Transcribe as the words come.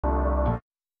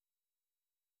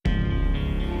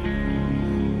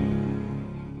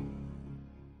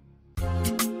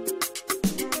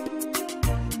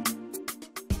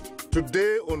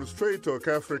Today on Straight Talk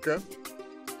Africa.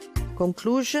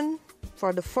 Conclusion: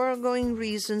 for the foregoing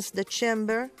reasons, the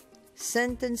Chamber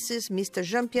sentences Mr.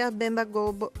 Jean-Pierre Bemba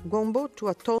Gombo to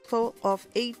a total of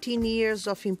 18 years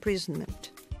of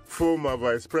imprisonment. Former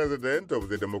Vice President of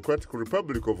the Democratic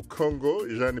Republic of Congo,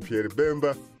 Jean-Pierre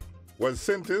Bemba, was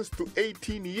sentenced to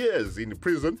 18 years in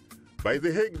prison by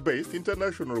the Hague-based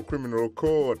International Criminal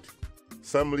Court.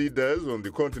 Some leaders on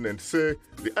the continent say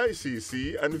the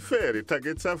ICC unfairly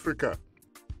targets Africa.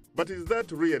 But is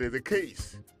that really the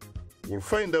case? We'll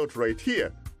find out right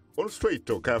here on Straight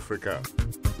Talk Africa.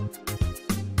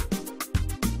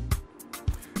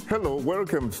 Hello,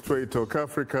 welcome to Straight Talk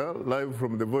Africa, live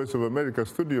from the Voice of America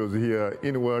studios here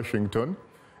in Washington.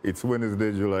 It's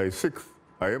Wednesday, July 6th.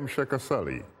 I am Shaka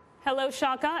Ssali. Hello,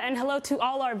 Shaka, and hello to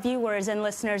all our viewers and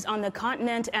listeners on the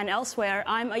continent and elsewhere.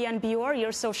 I'm Ayan Bior,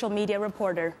 your social media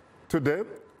reporter. Today,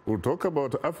 we'll talk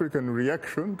about African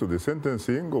reaction to the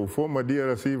sentencing of former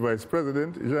DRC Vice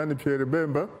President Jean-Pierre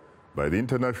Bemba by the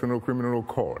International Criminal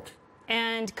Court.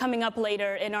 And coming up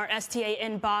later in our STA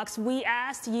inbox, we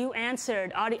asked, you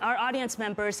answered. Our audience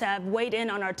members have weighed in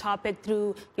on our topic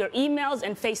through your emails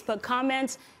and Facebook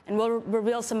comments, and we'll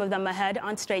reveal some of them ahead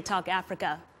on Straight Talk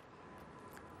Africa.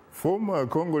 Former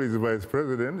Congolese Vice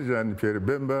President Jean-Pierre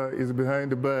Bemba is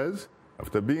behind bars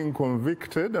after being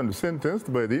convicted and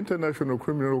sentenced by the International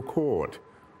Criminal Court.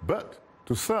 But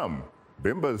to some,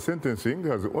 Bemba's sentencing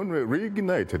has only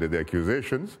reignited the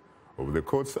accusations of the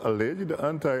court's alleged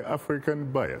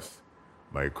anti-African bias.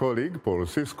 My colleague Paul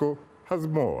Cisco has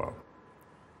more.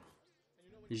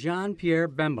 Jean-Pierre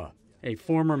Bemba, a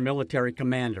former military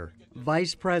commander,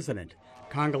 vice president,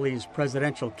 Congolese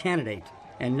presidential candidate,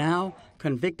 and now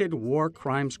convicted war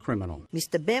crimes criminal.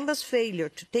 Mr. Bemba's failure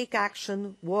to take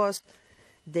action was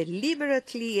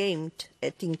deliberately aimed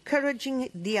at encouraging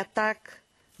the attack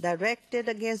directed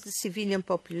against the civilian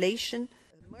population.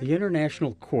 The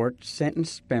International Court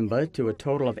sentenced Bemba to a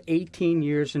total of 18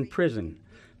 years in prison,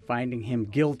 finding him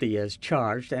guilty as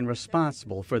charged and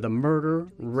responsible for the murder,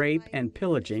 rape, and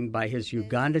pillaging by his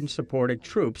Ugandan-supported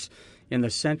troops in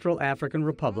the Central African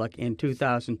Republic in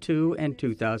 2002 and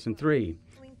 2003.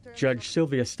 Judge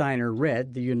Sylvia Steiner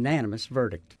read the unanimous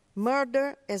verdict.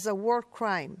 Murder as a war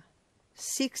crime,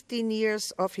 16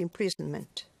 years of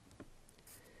imprisonment.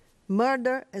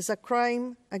 Murder as a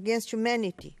crime against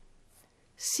humanity,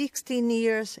 16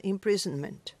 years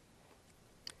imprisonment.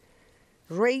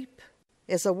 Rape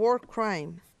as a war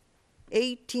crime,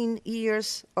 18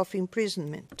 years of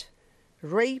imprisonment.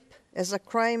 Rape as a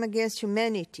crime against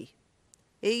humanity,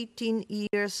 18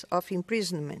 years of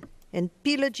imprisonment. And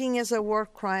pillaging as a war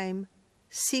crime,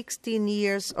 16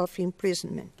 years of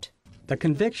imprisonment. The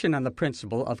conviction on the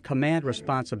principle of command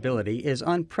responsibility is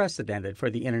unprecedented for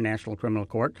the International Criminal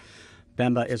Court.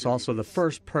 Bemba is also the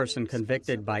first person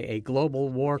convicted by a global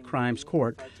war crimes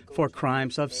court for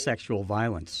crimes of sexual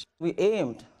violence. We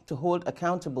aimed to hold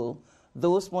accountable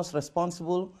those most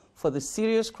responsible for the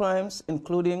serious crimes,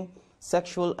 including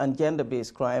sexual and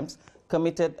gender-based crimes,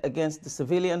 committed against the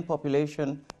civilian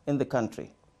population in the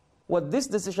country. What this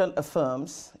decision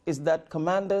affirms is that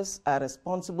commanders are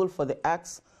responsible for the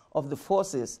acts of the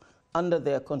forces under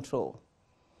their control.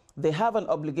 They have an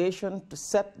obligation to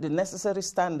set the necessary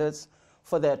standards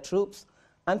for their troops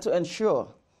and to ensure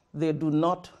they do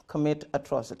not commit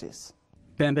atrocities.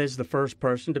 Bemba is the first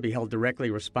person to be held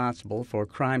directly responsible for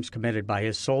crimes committed by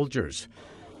his soldiers.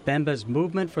 Bemba's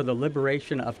Movement for the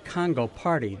Liberation of Congo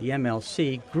Party, the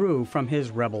MLC, grew from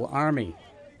his rebel army.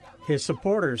 His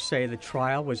supporters say the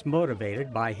trial was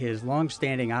motivated by his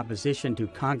long-standing opposition to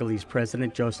Congolese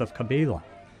President Joseph Kabila.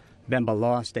 Bemba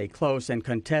lost a close and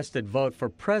contested vote for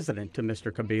president to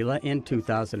Mr. Kabila in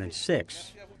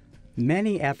 2006.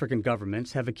 Many African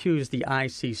governments have accused the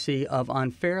ICC of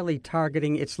unfairly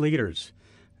targeting its leaders.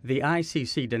 The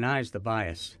ICC denies the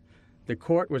bias. The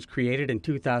court was created in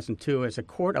 2002 as a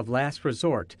court of last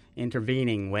resort,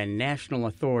 intervening when national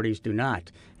authorities do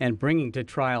not, and bringing to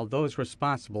trial those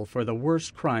responsible for the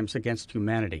worst crimes against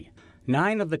humanity.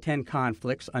 9 of the 10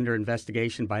 conflicts under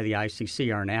investigation by the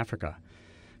ICC are in Africa.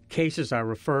 Cases are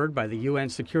referred by the UN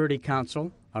Security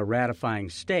Council, a ratifying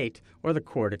state, or the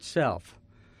court itself.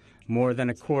 More than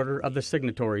a quarter of the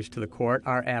signatories to the court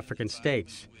are African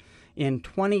states. In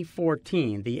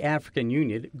 2014, the African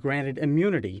Union granted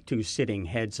immunity to sitting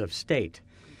heads of state.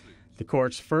 The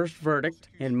court's first verdict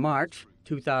in March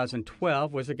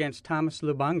 2012 was against Thomas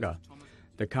Lubanga.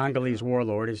 The Congolese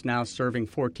warlord is now serving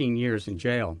 14 years in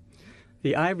jail.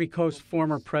 The Ivory Coast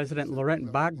former President Laurent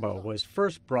Gbagbo was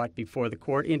first brought before the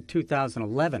court in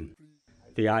 2011.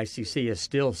 The ICC is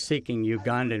still seeking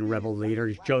Ugandan rebel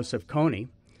leader Joseph Kony.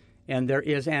 and there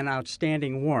is an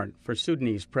outstanding warrant for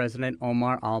Sudanese President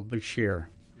Omar al-Bashir.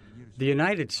 The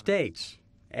United States,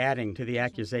 adding to the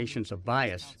accusations of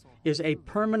bias, is a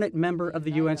permanent member of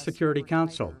the UN Security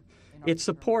Council. It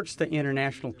supports the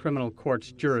International Criminal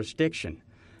Court's jurisdiction,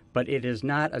 but it is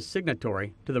not a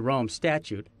signatory to the Rome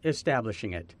Statute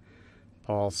establishing it.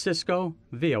 Paul Sisko,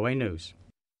 VOA News.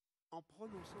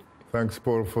 Thanks,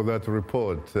 Paul, for that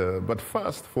report. But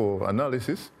first, for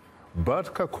analysis,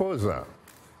 Bart Kakoza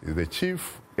is the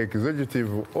Chief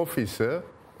Executive Officer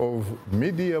of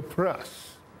Media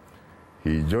Press.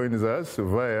 He joins us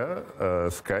via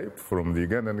Skype from the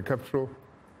Ugandan capital,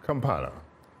 Kampala.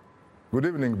 Good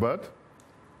evening, Bart.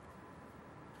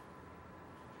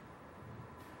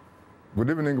 Good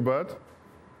evening, Bart.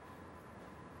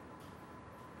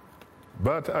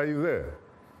 Bart, are you there?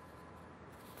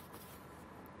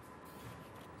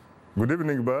 Good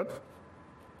evening, Bart.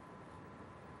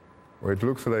 Well, it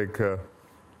looks like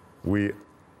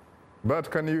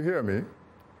Bart, can you hear me?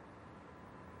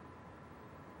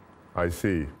 I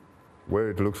see. Well,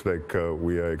 it looks like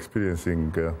we are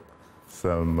experiencing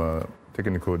some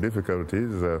technical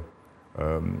difficulties.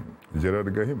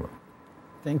 Gerard Gahima.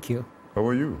 Thank you. How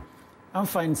are you? I'm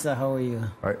fine, sir. How are you?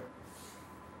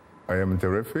 I am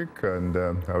terrific, and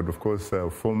I would, of course,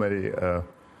 formally,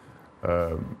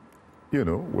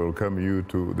 welcome you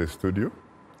to the studio.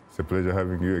 It's a pleasure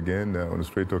having you again on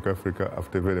Straight Talk Africa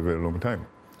after a very, very long time.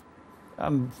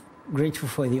 I'm grateful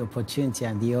for the opportunity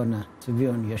and the honor to be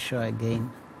on your show again.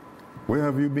 Where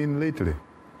have you been lately?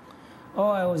 Oh,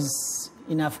 I was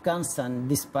in Afghanistan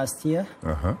this past year,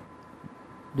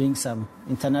 doing some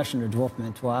international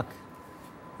development work.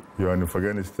 You're in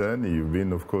Afghanistan. You've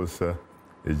been, of course, a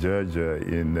judge a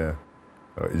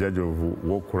judge of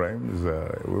war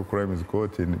crimes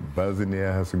court in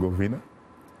Bosnia-Herzegovina.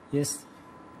 Yes.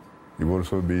 You've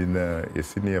also been a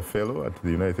senior fellow at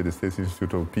the United States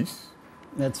Institute of Peace.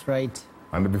 That's right.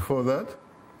 And before that?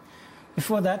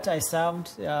 Before that, I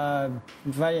served in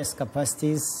various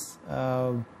capacities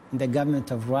in the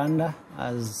government of Rwanda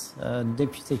as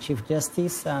Deputy Chief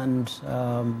Justice and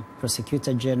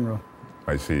Prosecutor General.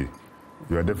 I see.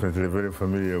 You are definitely very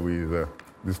familiar with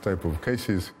this type of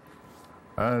cases.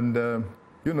 And,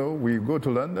 we go to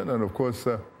London, and of course,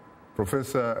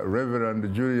 Professor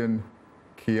Reverend Julian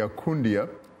Kiakundia,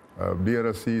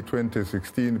 BRC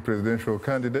 2016 presidential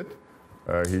candidate.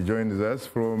 He joins us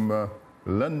from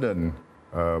London,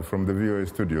 from the VOA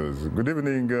studios. Good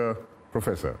evening,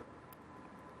 Professor.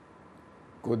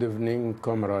 Good evening,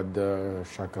 Comrade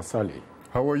Shaka Ssali.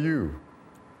 How are you?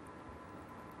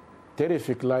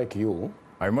 Terrific like you.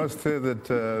 I must say that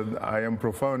I am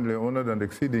profoundly honored and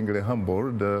exceedingly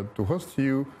humbled to host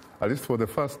you, at least for the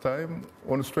first time,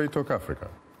 on Straight Talk Africa.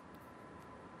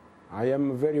 I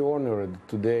am very honored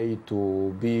today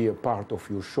to be a part of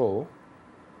your show.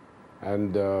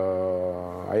 And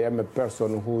I am a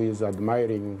person who is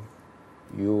admiring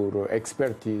your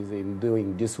expertise in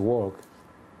doing this work.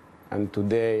 And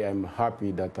today I'm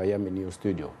happy that I am in your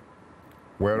studio.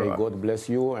 Well, may God bless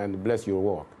you and bless your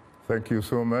work. Thank you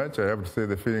so much. I have to say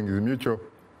the feeling is mutual.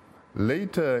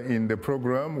 Later in the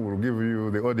program, we'll give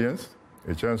you, the audience,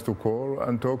 a chance to call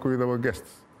and talk with our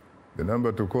guests. The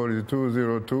number to call is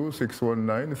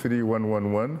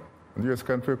 202-619-3111, and the US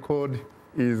country code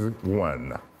is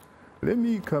 1. Let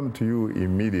me come to you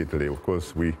immediately. Of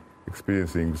course, we're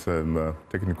experiencing some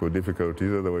technical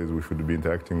difficulties, otherwise we should be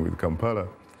interacting with Kampala.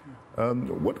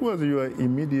 What was your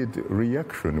immediate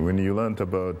reaction when you learned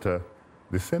about the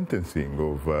sentencing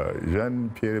of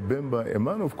Jean-Pierre Bemba, a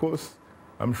man, of course,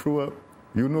 I'm sure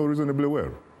you know reasonably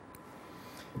well?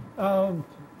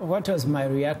 What was my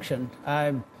reaction?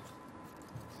 I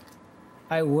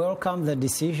welcome the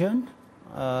decision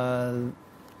that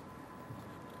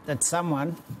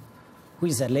someone who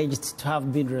is alleged to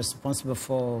have been responsible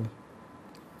for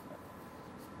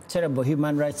terrible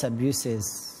human rights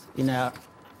abuses in a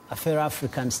fair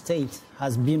African state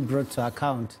has been brought to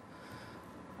account,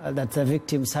 that the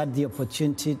victims had the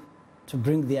opportunity to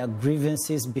bring their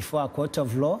grievances before a court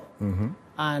of law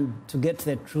and to get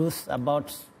the truth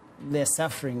about their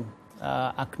suffering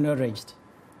acknowledged.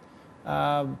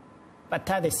 But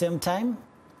at the same time,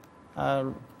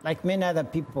 like many other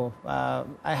people,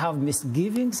 I have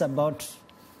misgivings about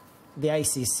the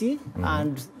ICC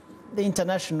and the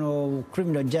international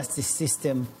criminal justice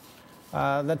system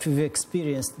that we've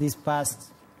experienced these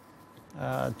past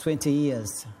 20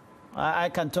 years. I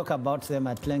can talk about them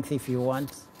at length if you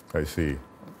want. I see.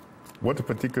 What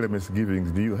particular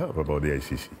misgivings do you have about the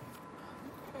ICC?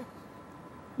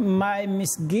 My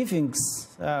misgivings,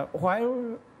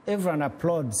 while everyone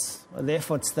applauds the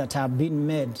efforts that have been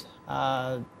made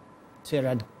to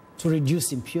to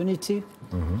reduce impunity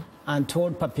and to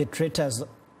hold perpetrators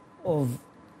of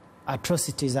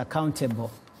atrocities accountable.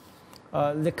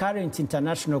 The current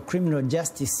international criminal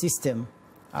justice system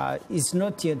is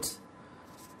not yet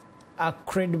a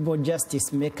credible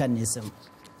justice mechanism.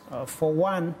 For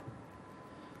one,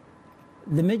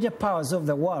 the major powers of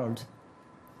the world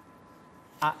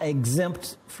are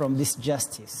exempt from this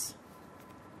justice.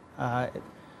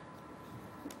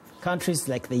 Countries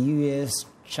like the US,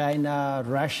 China,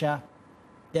 Russia,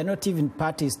 they're not even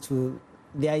parties to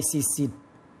the ICC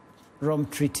Rome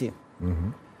Treaty.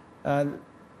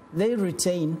 They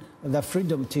retain the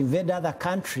freedom to invade other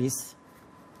countries,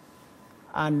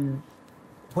 and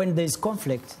when there's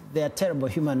conflict, there are terrible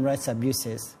human rights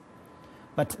abuses.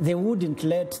 But they wouldn't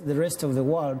let the rest of the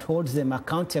world hold them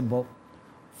accountable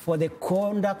for the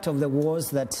conduct of the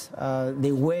wars that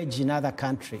they wage in other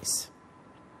countries.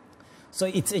 So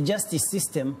it's a justice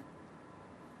system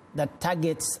that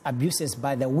targets abuses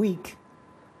by the weak,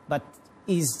 but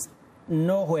is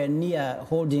nowhere near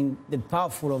holding the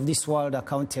powerful of this world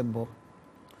accountable.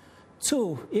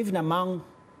 Two, even among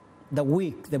the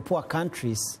weak, the poor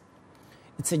countries,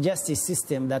 it's a justice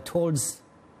system that holds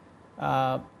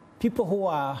people who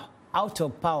are out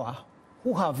of power,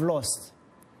 who have lost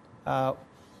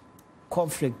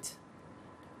conflict,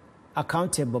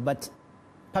 accountable. But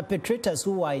perpetrators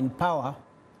who are in power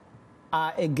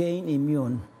are again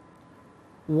immune.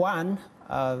 One,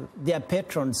 their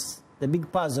patrons, the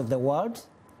big powers of the world,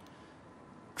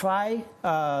 try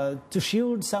to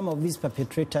shield some of these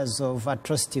perpetrators of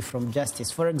atrocity from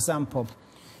justice. For example,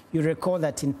 you recall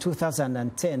that in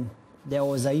 2010, there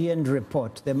was a UN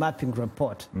report, the mapping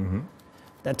report,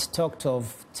 that talked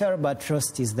of terrible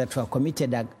atrocities that were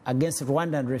committed against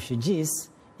Rwandan refugees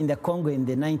in the Congo in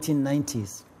the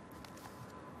 1990s.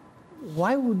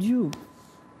 Why would you,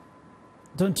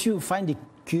 don't you find it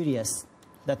curious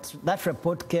that that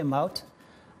report came out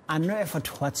and no effort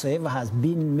whatsoever has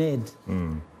been made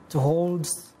to hold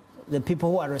the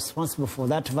people who are responsible for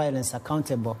that violence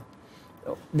accountable?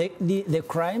 The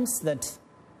crimes that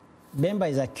Bemba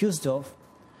is accused of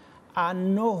are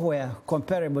nowhere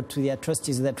comparable to the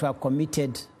atrocities that were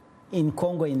committed in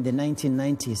Congo in the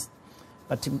 1990s.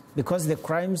 But because the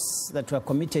crimes that were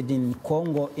committed in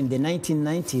Congo in the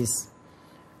 1990s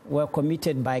were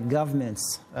committed by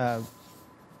governments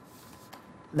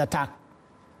that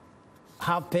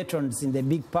have patrons in the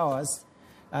big powers,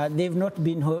 they've not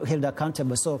been held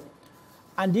accountable. So,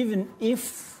 and even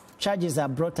if charges are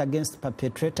brought against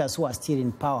perpetrators who are still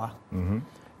in power,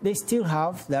 they still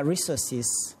have the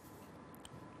resources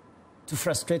to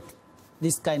frustrate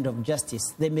this kind of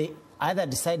justice. They may either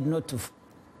decide not to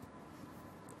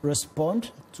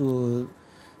respond to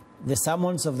the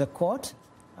summons of the court,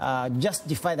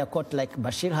 justify the court like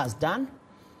Bashir has done,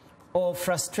 or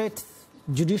frustrate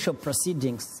judicial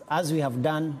proceedings, as we have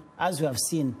done, as we have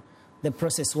seen the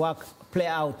process work play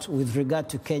out with regard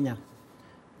to Kenya.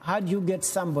 How do you get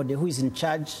somebody who is in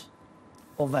charge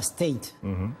of a state,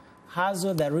 has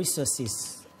all the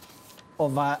resources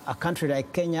of a country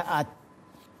like Kenya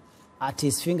at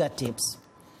his fingertips,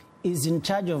 is in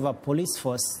charge of a police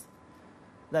force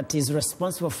that is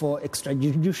responsible for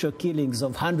extrajudicial killings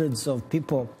of hundreds of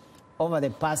people over the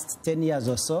past 10 years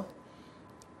or so,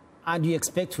 and you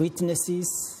expect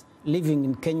witnesses living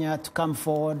in Kenya to come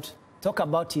forward, talk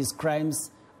about his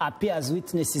crimes, appear as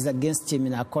witnesses against him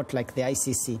in a court like the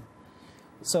ICC.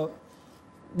 So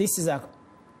this is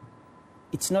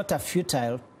it's not a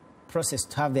futile process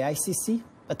to have the ICC,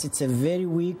 but it's a very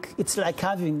weak, it's like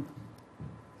having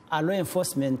a law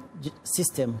enforcement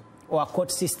system or a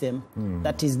court system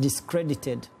that is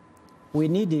discredited. We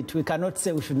need it. We cannot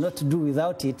say we should not do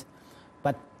without it,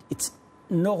 but it's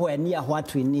nowhere near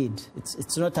what we need.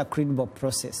 It's not a credible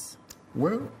process.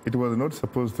 Well, it was not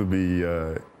supposed to be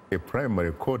a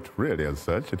primary court really as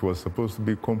such. It was supposed to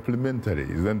be complementary.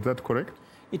 Isn't that correct?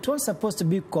 It was supposed to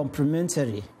be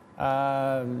complementary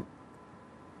to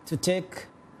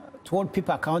hold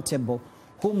people accountable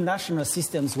whom national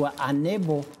systems were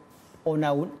unable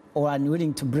or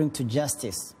unwilling to bring to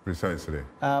justice. Precisely.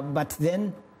 But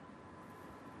then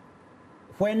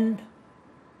when,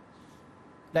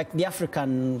 like the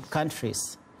African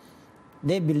countries,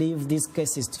 they believe these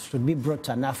cases should be brought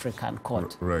to an African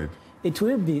court. Right. It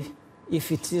will be,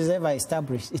 if it is ever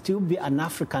established, it will be an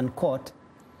African court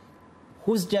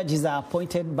whose judges are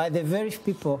appointed by the very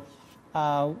people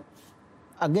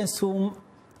against whom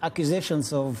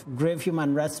accusations of grave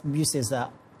human rights abuses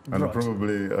are brought. And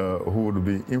probably who would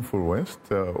be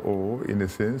influenced or, in a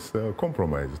sense,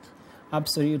 compromised.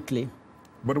 Absolutely.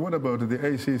 But what about the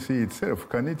ICC itself?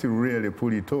 Can it really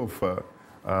pull it off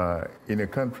in a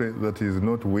country that is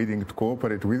not willing to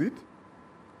cooperate with it?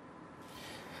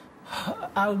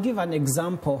 I'll give an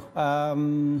example.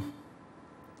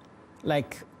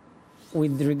 Like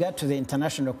with regard to the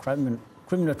International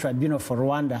Criminal Tribunal for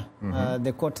Rwanda,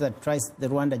 the court that tries the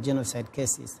Rwanda genocide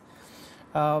cases.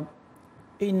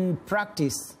 In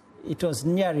practice, it was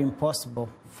nearly impossible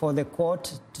for the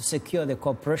court to secure the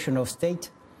cooperation of state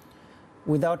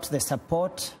without the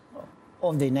support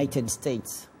of the United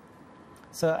States.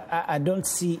 So I don't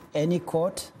see any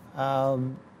court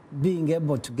being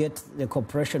able to get the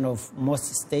cooperation of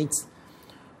most states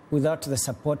without the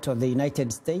support of the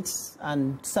United States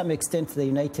and to some extent the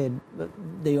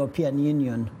European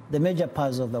Union, the major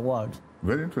powers of the world.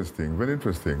 Very interesting, very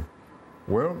interesting.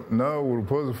 Well, now we'll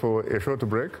pause for a short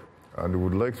break, and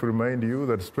would like to remind you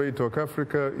that Straight Talk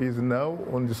Africa is now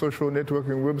on the social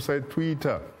networking website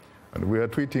Twitter, and we are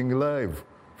tweeting live.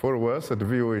 Follow us at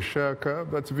VOA Shaka,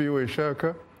 that's VOA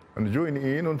Shaka, and join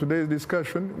in on today's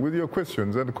discussion with your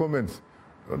questions and comments.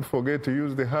 Don't forget to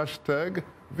use the hashtag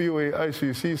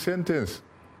VOAICC sentence.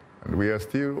 And we are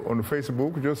still on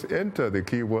Facebook. Just enter the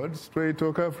keyword Straight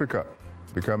Talk Africa.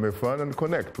 Become a fan and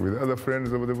connect with other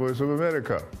friends of the Voice of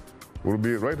America. We'll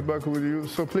be right back with you,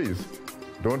 so please,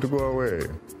 don't go away.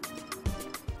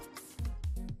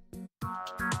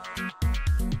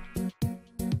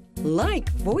 Like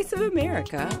Voice of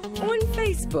America on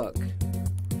Facebook.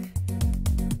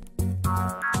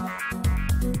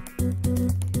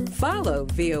 Follow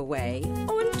VOA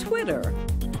on Twitter.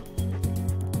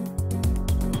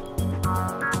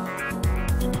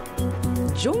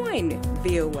 Join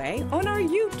VOA on our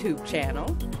YouTube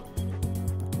channel.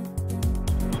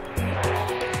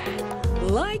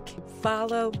 Like,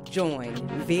 follow, join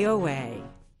VOA.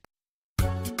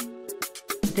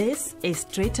 This is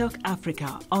Straight Talk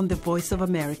Africa on the Voice of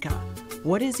America.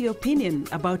 What is your opinion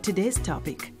about today's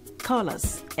topic? Call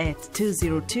us at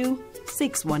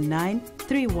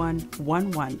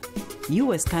 202-619-3111.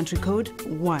 U.S. country code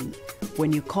 1.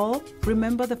 When you call,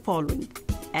 remember the following.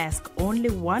 Ask only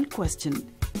one question.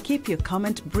 Keep your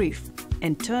comment brief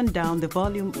and turn down the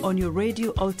volume on your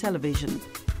radio or television.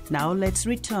 Now let's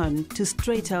return to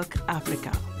Straight Talk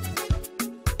Africa.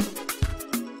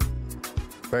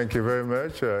 Thank you very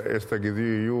much. Esther gives you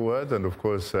your word, and of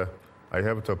course, I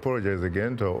have to apologize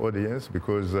again to our audience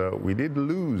because we did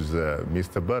lose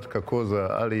Mr. Bart Kakoza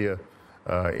earlier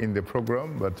in the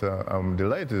program, but I'm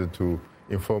delighted to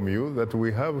inform you that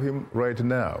we have him right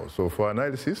now. So for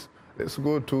analysis, let's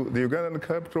go to the Ugandan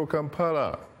capital,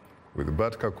 Kampala, with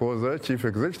Bart Kakoza, Chief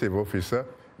Executive Officer,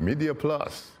 Media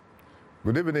Plus.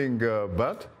 Good evening,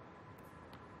 Bart.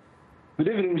 Good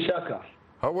evening, Shaka.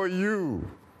 How are you?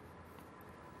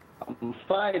 I'm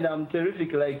fine. I'm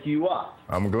terrific like you are.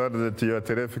 I'm glad that you are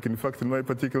terrific. In fact, in my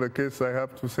particular case, I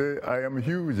have to say I am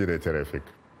hugely terrific.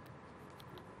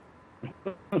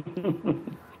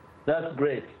 That's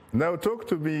great. Now, talk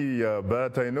to me,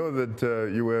 Bart. I know that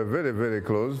you were very, very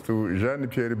close to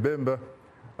Jean-Pierre Bemba.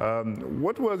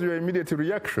 What was your immediate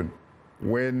reaction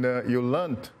when you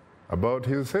learned about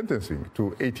his sentencing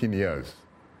to 18 years?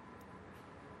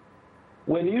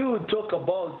 When you talk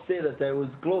about, say that I was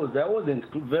close, I wasn't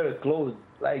very close,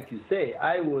 like you say.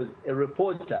 I was a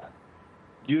reporter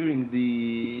during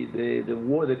the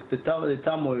war, the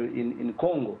turmoil in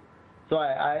Congo. So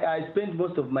I spent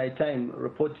most of my time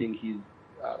reporting his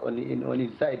on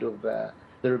his side of the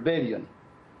rebellion.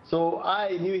 So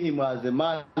I knew him as a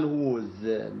man who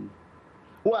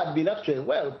had been actually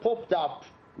popped up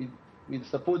with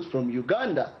support from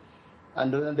Uganda,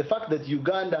 and the fact that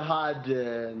Uganda had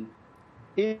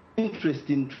interest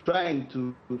in trying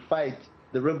to fight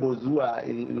the rebels who are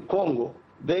in Congo.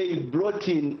 They brought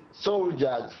in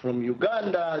soldiers from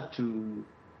Uganda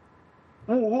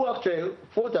who actually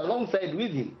fought alongside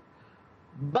with him.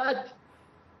 But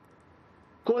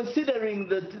considering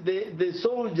that the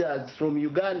soldiers from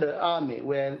Uganda army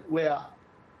were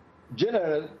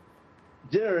generally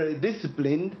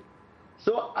disciplined,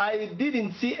 so I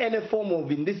didn't see any form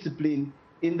of indiscipline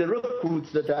in the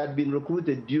recruits that had been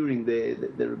recruited during the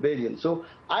rebellion. So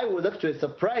I was actually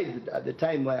surprised at the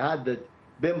time I heard that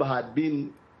Bemba had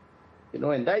been,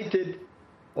 indicted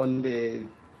on the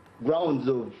grounds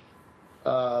of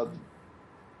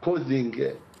causing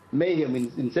mayhem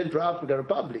in Central African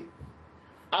Republic.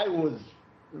 I was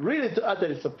really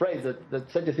utterly surprised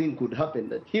that such a thing could happen,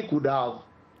 that he could have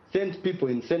sent people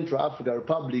in Central African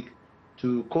Republic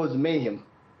to cause mayhem.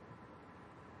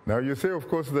 Now, you say, of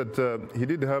course, that he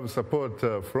did have support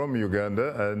from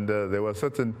Uganda, and there were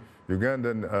certain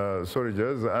Ugandan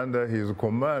soldiers under his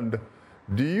command.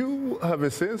 Do you have a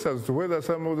sense as to whether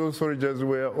some of those soldiers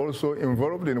were also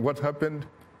involved in what happened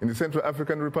in the Central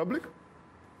African Republic?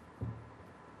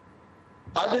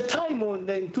 At the time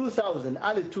in 2000,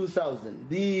 early 2000,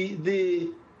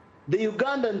 the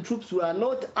Ugandan troops were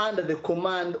not under the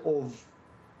command of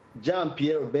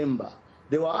Jean-Pierre Bemba.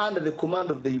 They were under the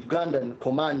command of the Ugandan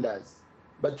commanders.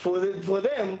 But for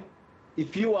them,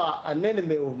 if you are an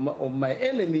enemy of my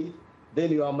enemy,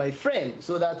 then you are my friend.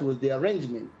 So that was the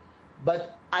arrangement.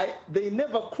 But they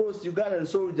never crossed, Ugandan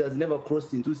soldiers never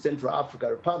crossed into Central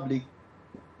African Republic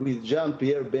with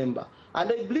Jean-Pierre Bemba.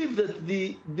 And I believe that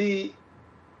the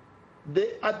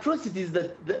atrocities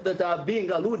that are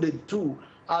being alluded to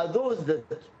are those that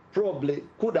probably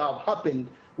could have happened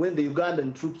when the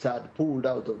Ugandan troops had pulled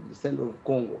out of the center of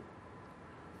Congo.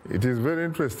 It is very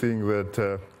interesting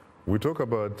that we talk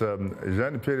about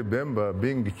Jean-Pierre Bemba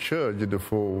being charged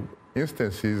for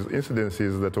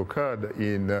incidences that occurred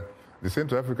in the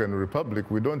Central African Republic.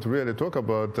 We don't really talk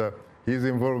about his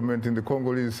involvement in the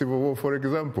Congolese Civil War, for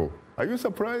example. Are you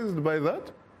surprised by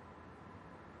that?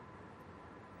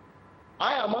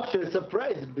 I am actually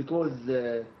surprised because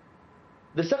the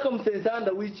circumstances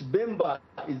under which Bemba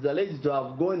is alleged to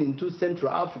have gone into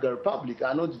Central African Republic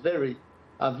are not very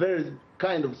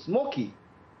kind of smoky.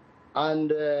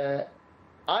 And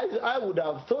I would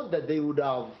have thought that they would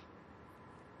have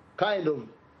kind of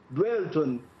dwelt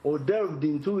on or delved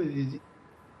into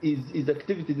his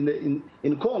activities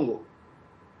in Congo.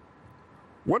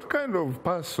 What kind of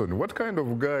person, what kind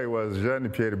of guy was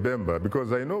Jean-Pierre Bemba?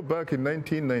 Because I know back in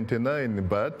 1999,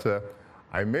 but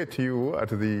I met you at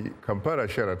the Kampala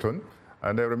Sheraton,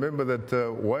 and I remember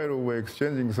that while we were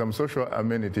exchanging some social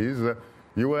amenities,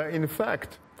 you were in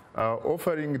fact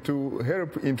offering to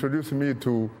help introduce me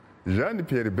to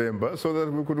Jean-Pierre Bemba so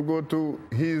that we could go to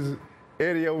his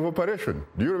area of operation.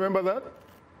 Do you remember that?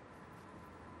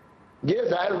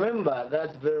 Yes, I remember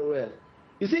that very well.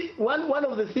 You see, one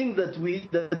of the things that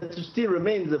still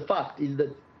remains a fact is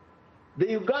that the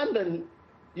Ugandan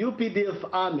UPDF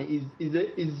army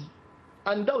is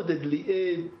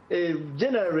undoubtedly a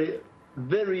generally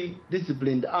very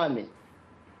disciplined army.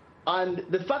 And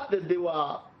the fact that they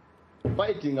were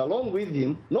fighting along with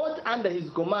him, not under his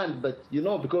command, but,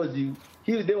 because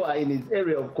they were in his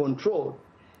area of control,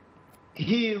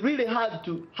 he really had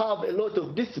to have a lot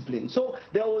of discipline. So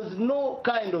there was no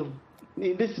kind of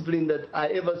indiscipline that I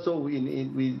ever saw with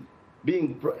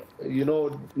being,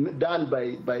 done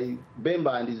by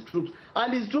Bemba and his troops.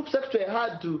 And his troops actually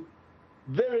had to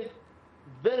very,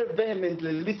 very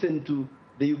vehemently listen to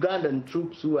the Ugandan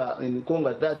troops who were in Congo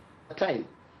at that time.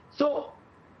 So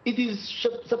it is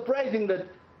surprising that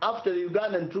after the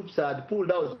Ugandan troops had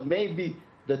pulled out, maybe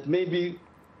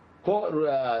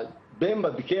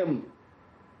Bemba became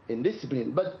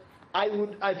indisciplined. But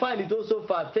I find it also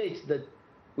far-fetched that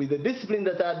with the discipline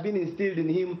that had been instilled in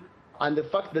him and the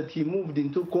fact that he moved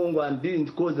into Congo and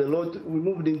didn't cause a lot, we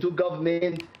moved into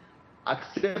government,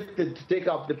 accepted to take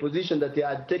up the position that he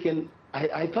had taken,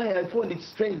 I find it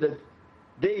strange that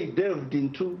they delved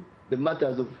into the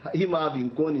matters of him having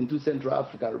gone into Central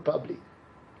African Republic.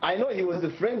 I know he was a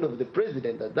friend of the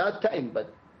president at that time,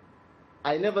 but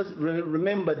I never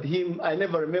remember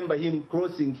him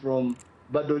crossing from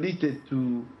Badolite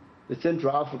to the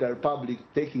Central African Republic,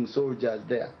 taking soldiers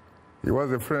there. He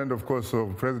was a friend, of course,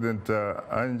 of President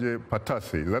Anje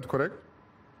Patasi. Is that correct?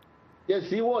 Yes,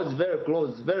 he was very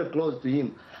close to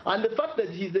him. And the fact that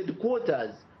his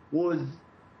headquarters was,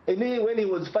 when he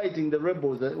was fighting the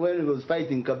rebels, when he was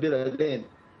fighting Kabila then,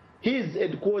 he was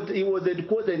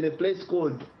headquartered in a place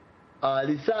called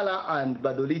Lisala and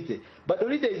Badolite.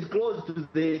 Badolite is close to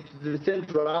the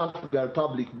Central African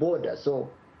Republic border, so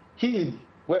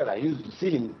I used to see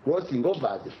him crossing over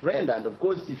as a friend, and of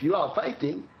course, if you are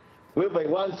fighting, whoever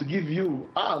wants to give you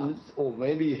arms or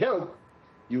maybe help,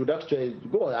 you would actually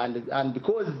go. And of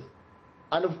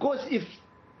course,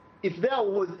 if there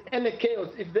was any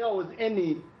chaos, if there was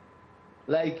any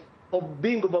of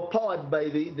being overpowered by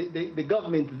the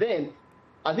government, then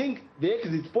I think the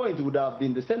exit point would have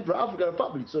been the Central African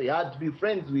Republic. So he had to be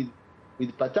friends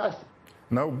with Patasi.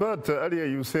 Now, but earlier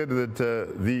you said that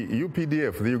the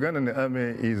UPDF, the Ugandan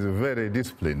army, is very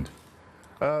disciplined.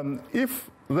 If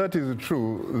that is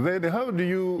true, then how do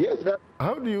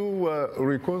you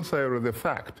reconcile the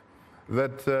fact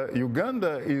that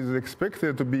Uganda is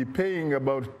expected to be paying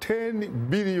about $10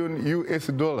 billion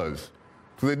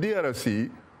to the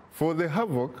DRC for the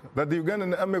havoc that the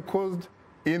Ugandan army caused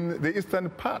in the eastern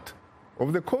part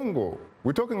of the Congo?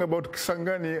 We're talking about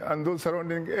Kisangani and those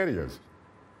surrounding areas.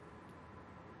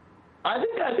 I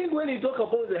think when you talk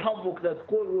about the havoc that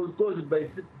was caused by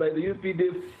the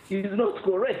UPDF, it is not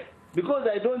correct, because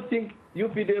I don't think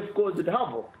UPDF caused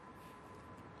havoc.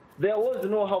 There was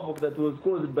no havoc that was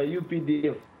caused by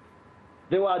UPDF.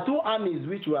 there were two armies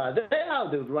which were there,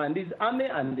 the Rwandese army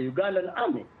and the Ugandan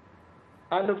army.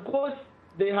 And of course,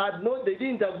 they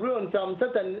didn't agree on some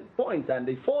certain points, and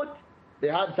they fought. They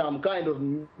had some kind of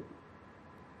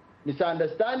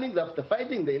misunderstandings. After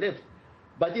fighting, they left.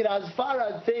 But as far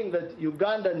as saying that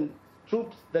Ugandan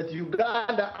troops, that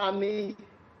Uganda army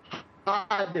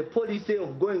had the policy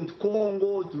of going to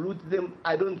Congo to loot them,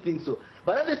 I don't think so.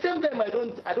 But at the same time, I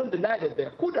don't deny that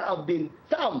there could have been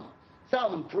some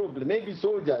problem, maybe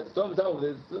soldiers, some of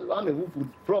the army who would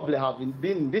probably have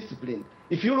been disciplined.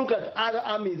 If you look at other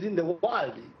armies in the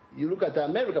world, you look at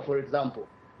America, for example,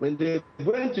 when they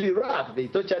went to Iraq, they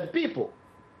tortured people.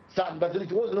 But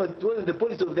it wasn't the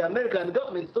policy of the American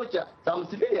government to torture some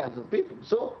civilians of people.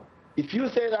 So if you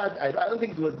say that, I don't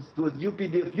think it was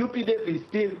UPDF. UPDF is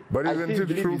still. But isn't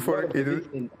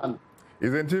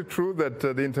it true that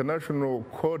the International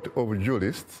Court of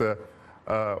Jurists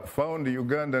found the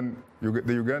Ugandan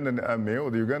army or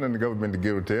the Ugandan government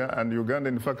guilty, and Uganda,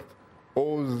 in fact,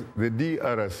 owes the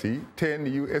DRC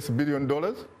 $10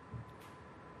 billion?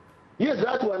 Yes,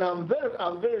 that one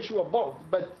I'm very sure about.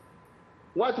 But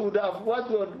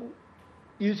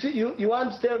you see, you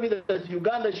want to tell me that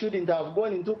Uganda shouldn't have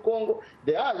gone into Congo?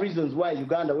 There are reasons why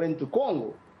Uganda went to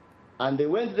Congo, and they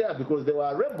went there because they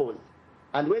were rebels.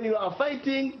 And when you are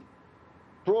fighting,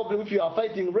 probably if you are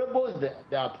fighting rebels,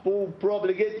 there are people who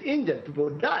probably get injured. People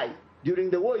die during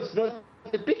the war. It's not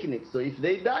a picnic. So if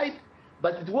they died,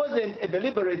 but it wasn't a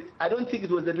deliberate. I don't think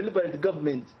it was a deliberate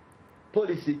government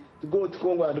policy to go to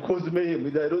Congo and cause mayhem.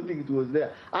 I don't think it was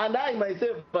there. And I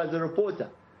myself, as a reporter,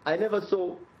 I never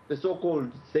saw the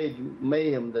so-called said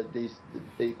mayhem that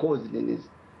they caused in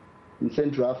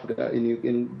Central Africa,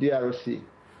 in DRC.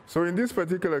 So in this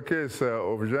particular case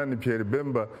of Jean-Pierre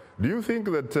Bemba, do you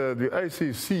think that the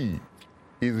ICC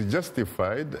is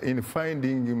justified in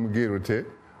finding him guilty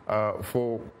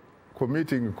for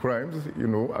committing crimes,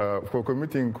 for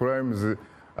committing crimes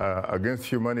against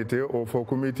humanity or for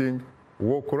committing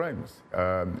war crimes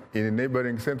in a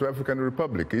neighboring Central African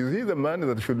Republic? Is he the man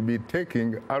that should be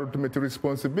taking ultimate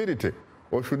responsibility,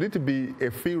 or should it be a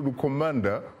field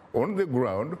commander on the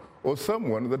ground or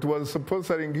someone that was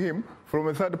sponsoring him from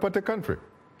a third-party country?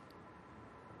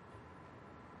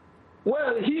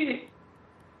 Well,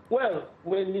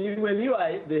 when you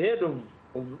are the head of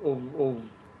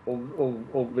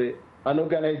an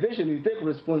organization, you take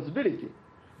responsibility.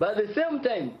 But at the same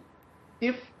time,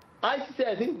 if ICC,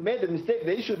 I think, made a mistake,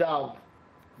 they should have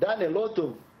done a lot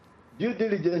of due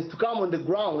diligence to come on the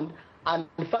ground and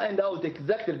find out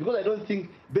exactly, because I don't think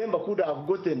Bemba could have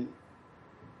gotten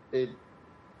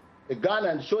a gun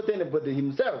and shot anybody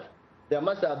himself. There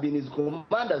must have been his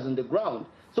commanders on the ground.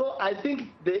 So I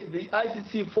think the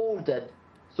ICC faltered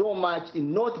so much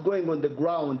in not going on the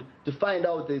ground to find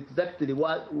out exactly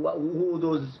who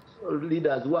those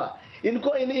leaders were. In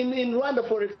Rwanda,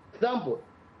 for example,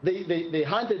 they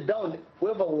hunted down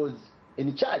whoever was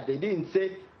in charge. They didn't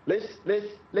say, let's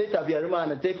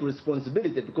Habyarimana take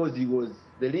responsibility because he was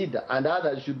the leader, and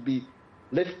others should be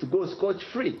left to go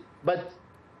scotch-free. But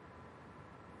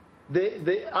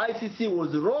the ICC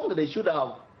was wrong. They should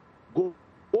have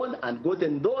gone and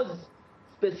gotten those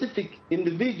specific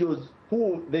individuals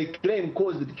who they claim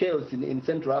caused chaos in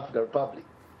Central African Republic.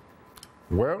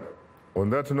 Well, on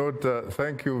that note,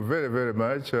 thank you very, very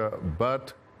much,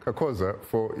 Bart Kakoza,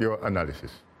 for your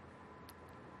analysis.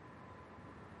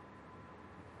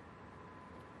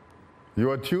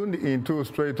 You are tuned into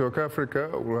Straight Talk Africa.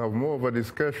 We'll have more of a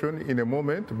discussion in a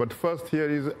moment, but first here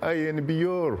is Ian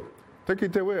Bior. Take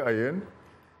it away, Ian.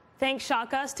 Thanks,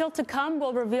 Shaka. Still to come,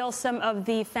 we'll reveal some of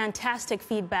the fantastic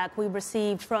feedback we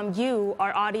received from you,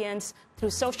 our audience, through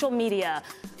social media.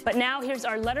 But now here's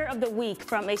our letter of the week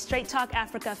from a Straight Talk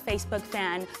Africa Facebook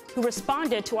fan who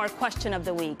responded to our question of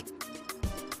the week.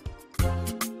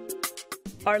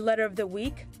 Our letter of the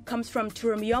week comes from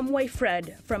Turumyomwe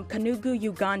Fred from Kanugu,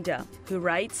 Uganda, who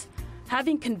writes,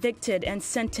 having convicted and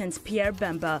sentenced Pierre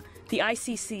Bemba, the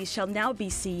ICC shall now be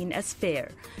seen as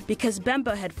fair, because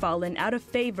Bemba had fallen out of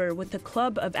favor with the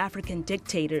Club of African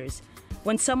Dictators.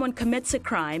 When someone commits a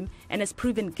crime and is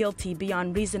proven guilty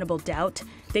beyond reasonable doubt,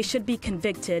 they should be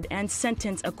convicted and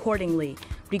sentenced accordingly,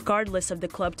 regardless of the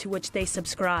club to which they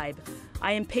subscribe.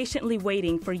 I am patiently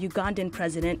waiting for Ugandan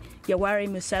President Yoweri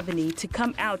Museveni to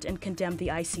come out and condemn the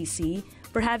ICC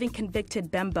for having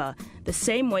convicted Bemba, the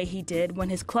same way he did when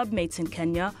his clubmates in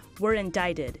Kenya were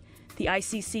indicted. The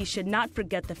ICC should not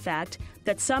forget the fact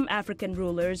that some African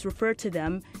rulers refer to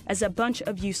them as a bunch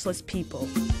of useless people.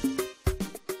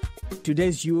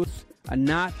 Today's youth are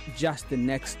not just the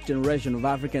next generation of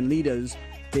African leaders,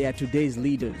 they are today's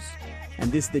leaders.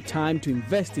 And this is the time to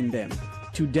invest in them.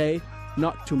 Today,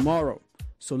 not tomorrow.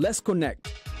 So let's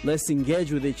connect. Let's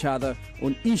engage with each other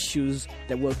on issues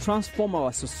that will transform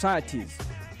our societies.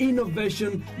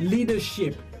 Innovation,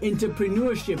 leadership,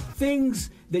 entrepreneurship,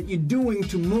 things that you're doing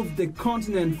to move the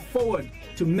continent forward,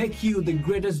 to make you the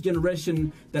greatest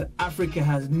generation that Africa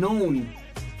has known.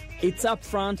 It's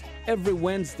Upfront every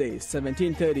Wednesday,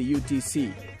 17:30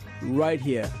 UTC, right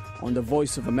here on the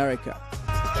Voice of America.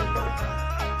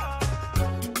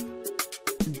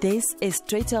 This is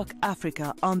Straight Talk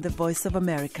Africa on the Voice of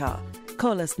America.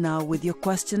 Call us now with your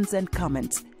questions and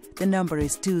comments. The number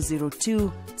is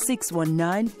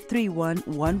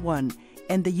 202-619-3111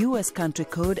 and the U.S. country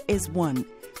code is 1.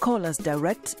 Call us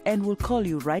direct and we'll call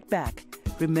you right back.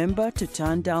 Remember to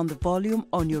turn down the volume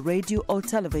on your radio or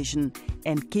television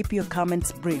and keep your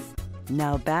comments brief.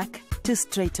 Now back to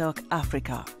Straight Talk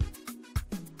Africa.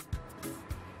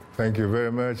 Thank you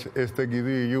very much, Esther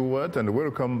Gidhi-Yuwat, and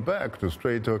welcome back to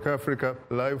Straight Talk Africa,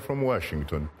 live from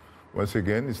Washington. Once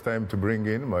again, it's time to bring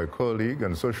in my colleague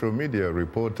and social media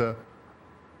reporter,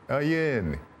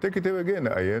 Ayen. Take it away again,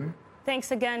 Ayen.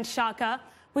 Thanks again, Shaka.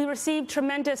 We received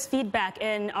tremendous feedback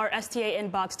in our STA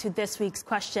inbox to this week's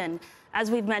question. As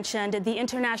we've mentioned, the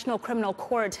International Criminal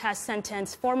Court has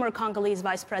sentenced former Congolese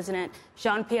Vice President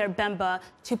Jean-Pierre Bemba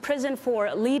to prison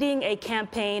for leading a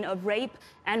campaign of rape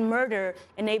and murder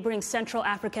in neighboring Central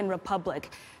African Republic.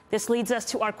 This leads us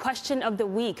to our question of the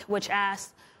week, which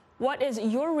asks, what is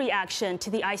your reaction to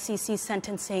the ICC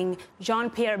sentencing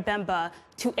Jean-Pierre Bemba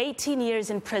to 18 years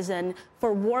in prison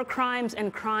for war crimes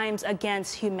and crimes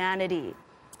against humanity?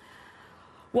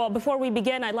 Well, before we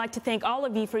begin, I'd like to thank all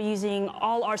of you for using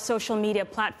all our social media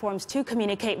platforms to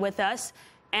communicate with us.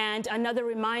 And another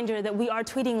reminder that we are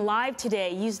tweeting live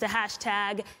today. Use the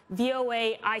hashtag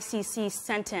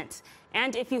 #VOAICCSentence.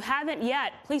 And if you haven't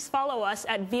yet, please follow us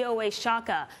at VOA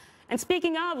Shaka. And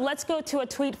speaking of, let's go to a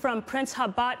tweet from Prince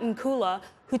Habat Nkula,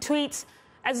 who tweets,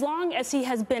 as long as he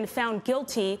has been found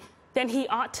guilty, then he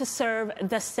ought to serve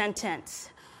the sentence.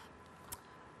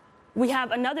 We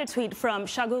have another tweet from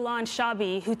Shagulan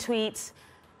Shabi, who tweets,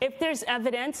 if there's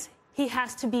evidence, he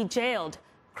has to be jailed.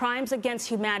 Crimes against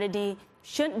humanity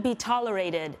shouldn't be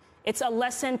tolerated. It's a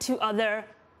lesson to other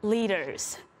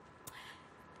leaders.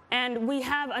 And we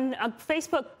have a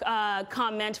Facebook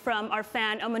comment from our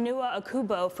fan Omanua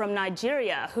Akubo from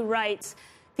Nigeria, who writes,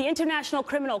 the International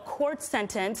Criminal Court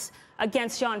sentence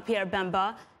against Jean-Pierre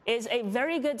Bemba is a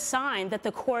very good sign that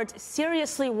the court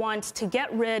seriously wants to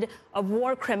get rid of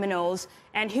war criminals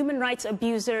and human rights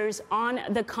abusers on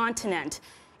the continent.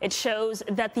 It shows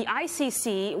that the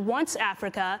ICC wants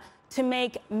Africa to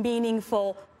make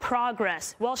meaningful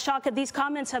progress. Well, Shaka, these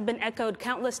comments have been echoed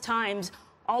countless times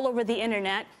all over the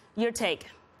internet. Your take?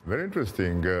 Very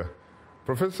interesting.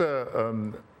 Professor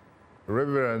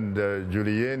Reverend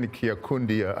Julien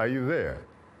Kiakundia, are you there?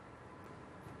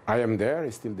 I am there,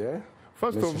 still there.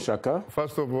 First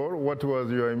of all, what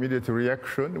was your immediate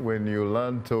reaction when you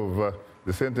learned of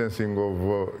the sentencing of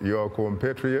your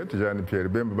compatriot, Jean-Pierre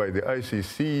Bemba, by the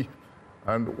ICC?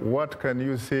 And what can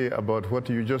you say about what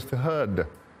you just heard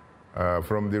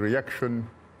from the reaction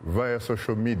via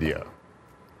social media?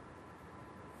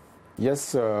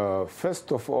 Yes,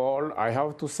 first of all, I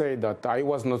have to say that I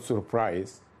was not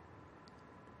surprised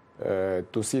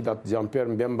to see that Jean-Pierre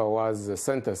Bemba was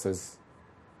sentenced,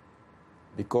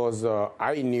 because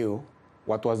I knew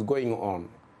what was going on.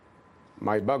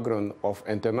 My background of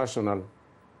international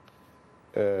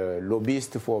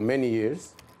lobbyist for many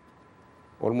years,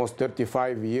 almost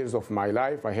 35 years of my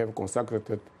life, I have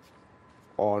consecrated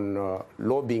on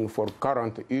lobbying for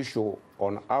current issue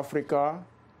on Africa,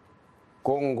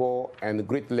 Congo, and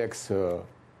Great Lakes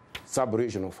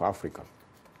sub-region of Africa,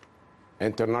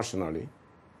 internationally.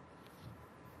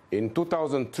 In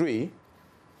 2003,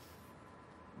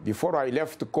 before I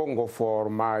left Congo for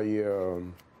my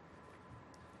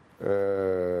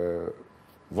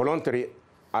voluntary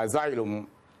asylum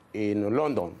in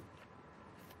London,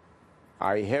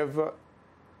 I have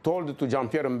told to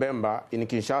Jean-Pierre Bemba in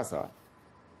Kinshasa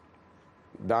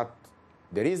that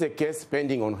there is a case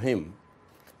pending on him.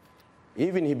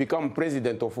 Even he become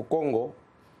president of Congo,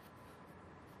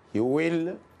 he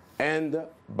will end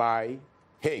by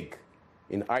Hague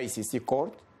in ICC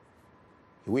court.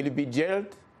 He will be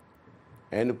jailed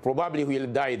and probably will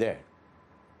die there.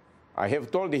 I have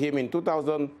told him in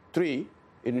 2003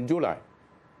 in July,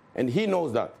 and he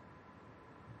knows that.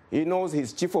 He knows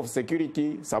his chief of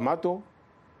security, Samato,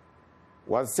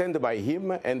 was sent by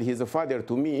him and his father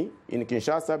to me in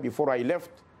Kinshasa before I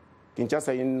left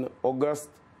Kinshasa in August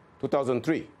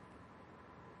 2003.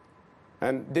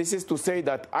 And this is to say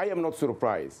that I am not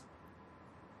surprised.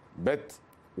 But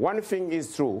one thing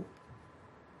is true,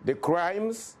 the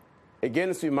crimes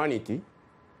against humanity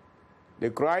the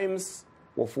crimes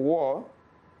of war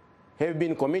have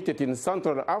been committed in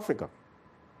Central Africa.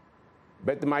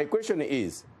 But my question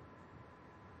is,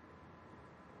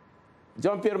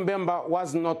 Jean-Pierre Bemba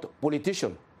was not a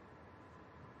politician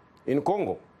in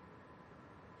Congo.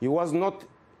 He was not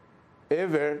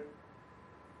ever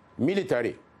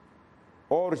military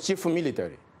or chief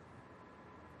military.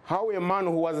 How a man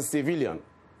who was a civilian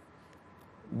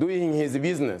doing his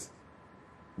business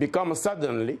becomes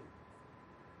suddenly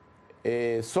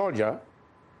a soldier,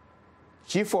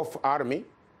 chief of army,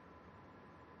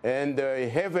 and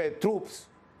have troops,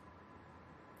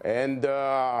 and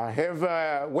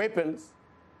have weapons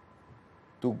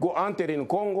to go enter in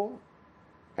Congo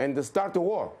and start a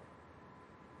war?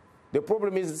 The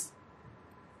problem is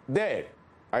there.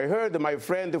 I heard my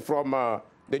friend from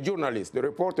the journalist, the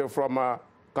reporter from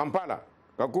Kampala,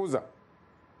 Kakuza.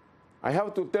 I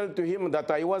have to tell to him that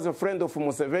I was a friend of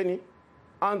Museveni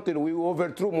until we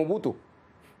overthrew Mobutu.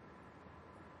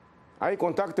 I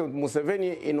contacted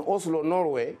Museveni in Oslo,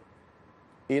 Norway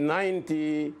in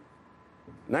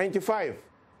 1995.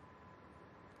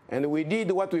 And we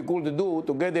did what we could do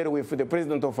together with the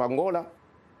president of Angola,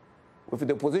 with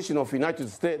the position of United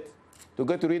States, to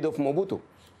get rid of Mobutu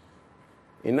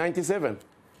in 97.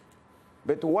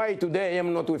 But why today I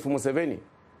am not with Museveni?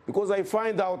 Because I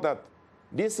find out that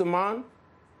this man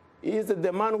is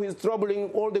the man who is troubling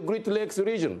all the Great Lakes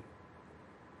region.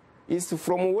 It's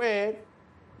from where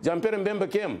Jean-Pierre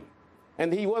Mbemba came,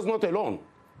 and he was not alone.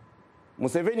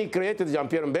 Museveni created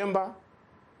Jean-Pierre Mbemba,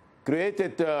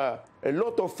 created a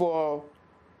lot of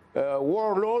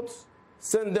warlords,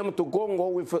 sent them to Congo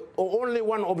with only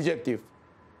one objective: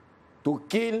 to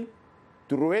kill,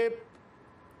 to rape,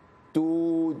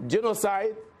 to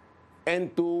genocide,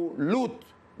 and to loot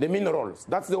the minerals.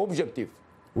 That's the objective.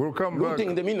 We'll come looting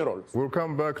back, the minerals. We'll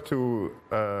come back to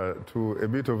a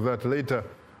bit of that later.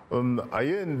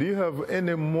 Ayen, do you have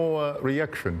any more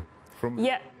reaction from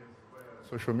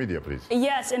social media, please?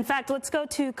 Yes, in fact, let's go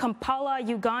to Kampala,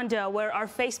 Uganda, where our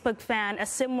Facebook fan,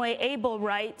 Asimwe Abel,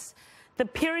 writes, the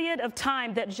period of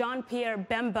time that Jean-Pierre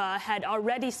Bemba had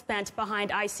already spent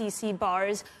behind ICC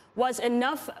bars was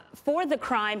enough for the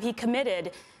crime he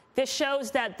committed. This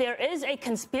shows that there is a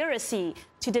conspiracy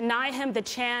to deny him the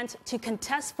chance to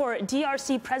contest for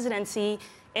DRC presidency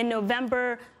in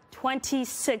November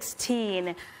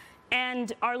 2016.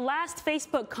 And our last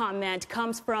Facebook comment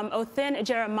comes from Othin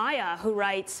Jeremiah, who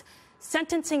writes,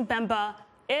 sentencing Bemba,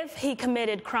 if he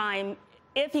committed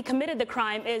the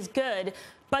crime is good,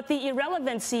 but the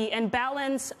irrelevancy and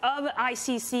balance of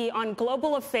ICC on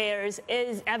global affairs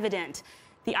is evident.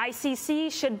 The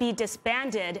ICC should be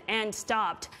disbanded and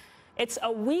stopped. It's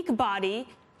a weak body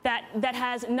that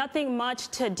has nothing much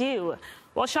to do.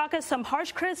 Well, Shaka, some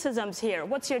harsh criticisms here.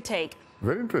 What's your take?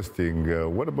 Very interesting.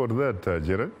 What about that,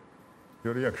 Jared?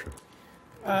 Your reaction?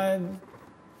 As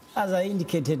I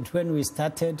indicated when we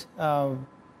started,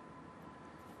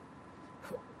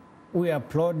 we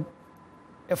applaud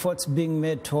efforts being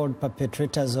made toward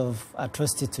perpetrators of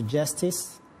atrocity to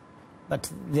justice,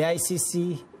 but the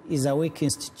ICC is a weak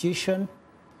institution.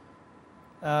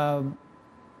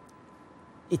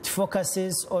 It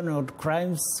focuses on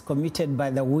crimes committed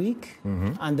by the weak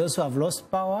and those who have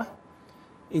lost power.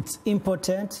 It's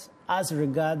impotent as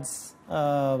regards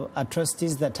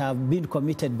atrocities that have been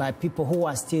committed by people who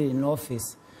are still in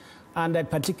office. And I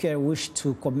particularly wish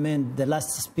to commend the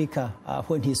last speaker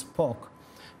when he spoke.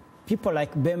 People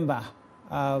like Bemba,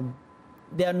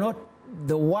 they are not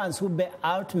the ones who bear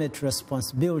ultimate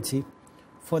responsibility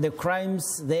for the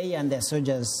crimes they and their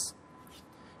soldiers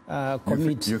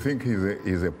commit. You think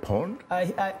he's a pawn?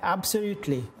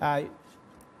 Absolutely.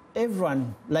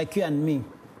 Everyone, like you and me,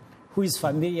 who is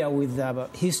familiar with the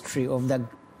history of the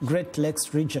Great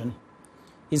Lakes region,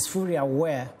 is fully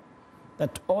aware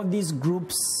that all these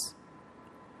groups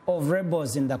of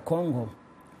rebels in the Congo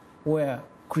were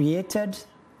created,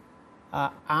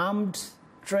 armed,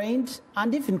 trained,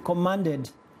 and even commanded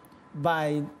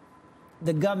by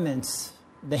the governments,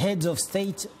 the heads of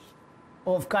state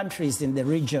of countries in the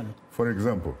region. For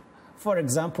example? For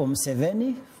example,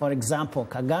 Museveni, for example,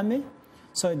 Kagame.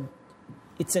 So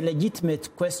it's a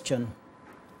legitimate question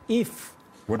if...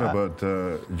 What about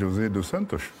José dos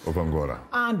Santos of Angola?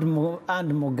 And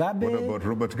Mugabe. What about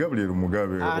Robert Gabriel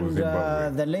Mugabe of Zimbabwe?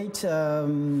 And the late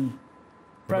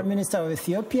Prime Minister of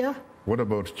Ethiopia. What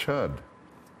about Chad?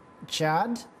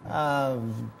 Chad,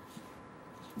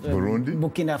 Burundi,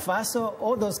 Burkina Faso,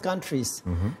 all those countries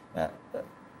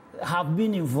have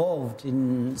been involved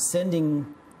in sending,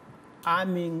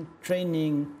 arming,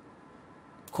 training,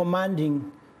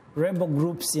 commanding rebel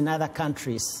groups in other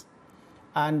countries.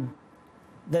 And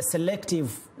the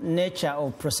selective nature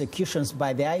of prosecutions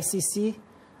by the ICC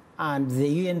and the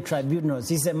UN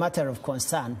tribunals is a matter of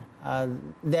concern.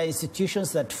 There are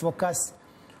institutions that focus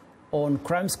on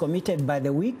crimes committed by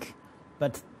the weak,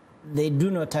 but they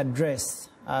do not address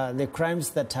the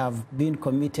crimes that have been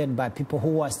committed by people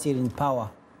who are still in power.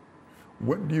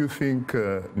 What do you think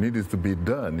needs to be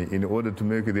done in order to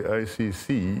make the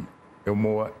ICC a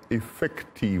more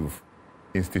effective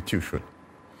institution?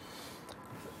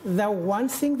 The one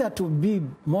thing that would be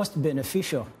most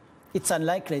beneficial, it's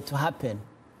unlikely to happen,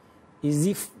 is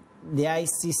if the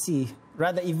ICC,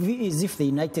 rather if the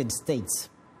United States,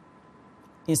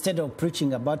 instead of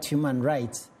preaching about human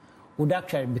rights, would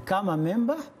actually become a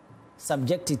member,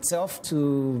 subject itself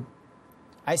to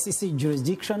ICC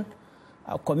jurisdiction,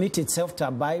 commit itself to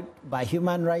abide by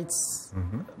human rights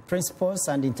principles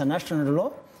and international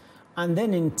law, and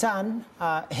then in turn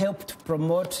help to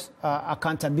promote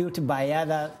accountability by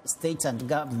other states and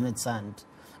governments.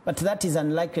 But that is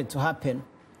unlikely to happen.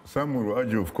 Some will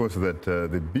argue, of course, that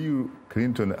the Bill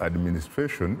Clinton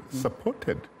administration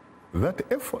supported that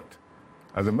effort.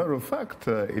 As a matter of fact,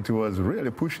 it was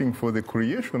really pushing for the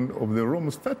creation of the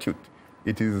Rome Statute.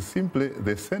 It is simply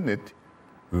the Senate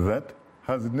that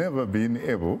has never been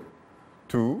able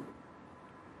to...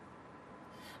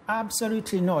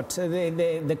 Absolutely not.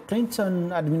 The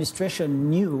Clinton administration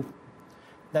knew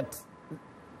that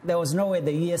there was no way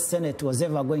the U.S. Senate was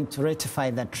ever going to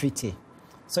ratify that treaty.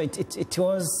 So it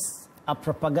was a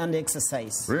propaganda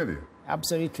exercise. Really?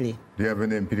 Absolutely. Do you have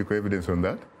any empirical evidence on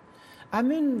that? I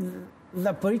mean,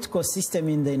 the political system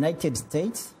in the United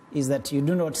States is that you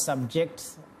do not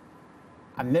subject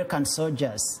American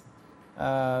soldiers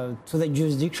to the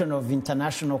jurisdiction of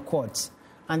international courts.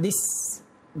 And this,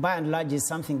 by and large, is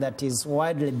something that is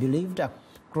widely believed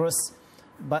across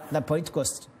the political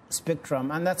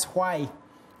spectrum. And that's why,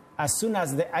 as soon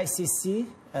as the ICC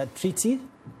treaty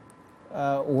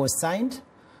was signed,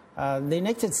 the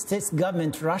United States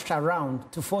government rushed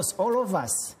around to force all of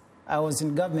us, I was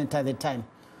in government at the time,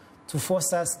 to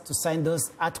force us to sign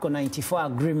those Article 94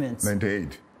 agreements.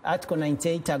 98. Article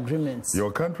 98 agreements.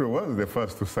 Your country was the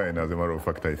first to sign, as a matter of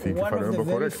fact, I think, One if I remember of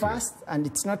the very correctly. first, and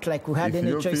it's not like we had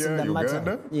Ethiopia, any choice in the Uganda,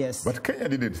 matter. Yes. But Kenya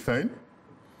didn't sign.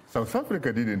 South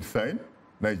Africa didn't sign.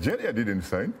 Nigeria didn't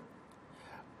sign.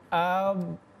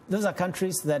 Those are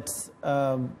countries that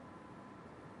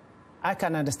I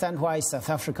can understand why South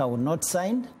Africa would not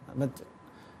sign. But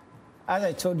as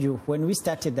I told you, when we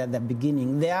started at the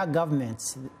beginning, there are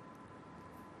governments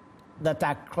that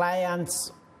are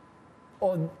clients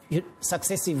of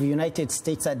successive United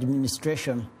States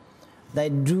administration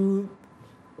that do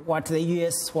what the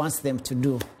U.S. wants them to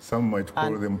do. Some might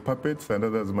call them puppets, and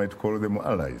others might call them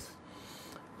allies.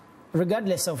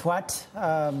 Regardless of what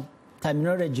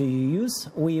terminology you use,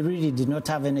 we really did not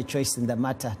have any choice in the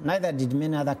matter. Neither did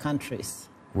many other countries.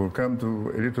 We'll come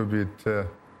to a little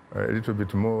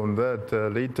bit more on that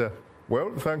later.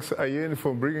 Well, thanks, Ayen,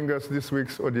 for bringing us this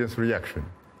week's audience reaction.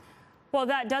 Well,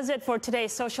 that does it for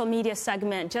today's social media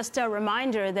segment. Just a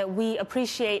reminder that we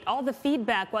appreciate all the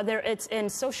feedback, whether it's in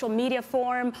social media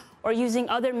form or using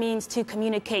other means to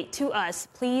communicate to us.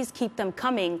 Please keep them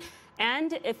coming.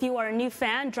 And if you are a new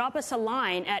fan, drop us a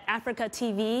line at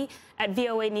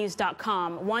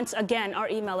africatv@voanews.com. Once again, our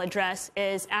email address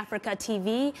is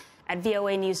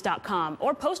africatv@voanews.com.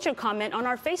 Or post your comment on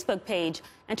our Facebook page.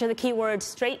 Enter the keyword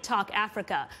Straight Talk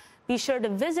Africa. Be sure to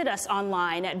visit us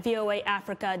online at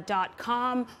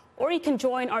voaafrica.com, or you can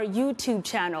join our YouTube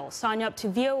channel. Sign up to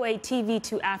VOA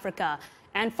TV2 Africa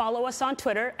and follow us on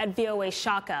Twitter at VOA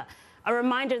Shaka. A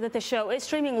reminder that the show is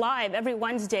streaming live every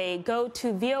Wednesday. Go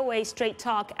to VOA Straight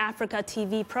Talk Africa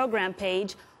TV program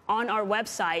page on our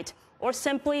website, or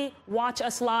simply watch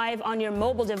us live on your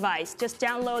mobile device. Just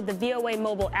download the VOA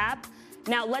mobile app.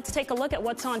 Now let's take a look at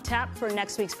what's on tap for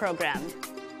next week's program.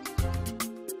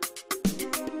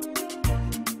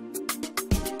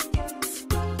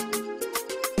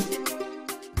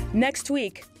 Next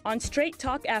week on Straight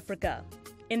Talk Africa,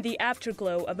 in the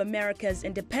afterglow of America's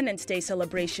Independence Day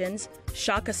celebrations,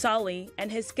 Shaka Ssali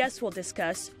and his guests will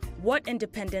discuss what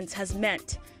independence has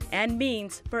meant and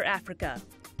means for Africa.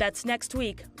 That's next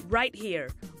week, right here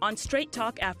on Straight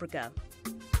Talk Africa.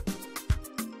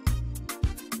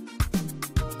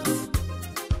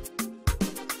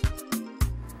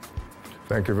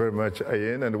 Thank you very much,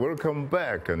 Ayen, and welcome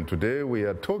back. And today we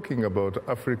are talking about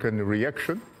African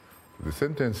reaction to the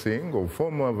sentencing of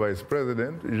former Vice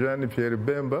President Jean-Pierre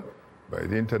Bemba by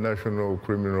the International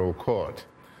Criminal Court.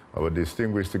 Our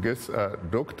distinguished guests are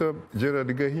Dr. Gerard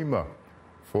Gahima,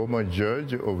 former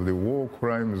judge of the War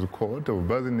Crimes Court of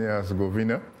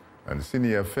Bosnia-Herzegovina and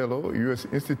senior fellow, U.S.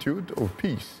 Institute of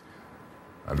Peace.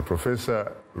 and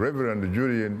Professor Reverend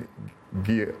Julian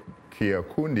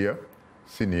Kiakundia,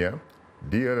 Senior,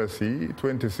 DRC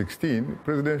 2016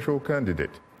 presidential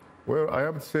candidate. Well, I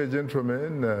have to say,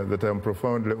 gentlemen, that I'm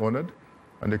profoundly honored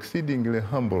and exceedingly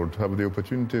humbled to have the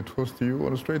opportunity to host you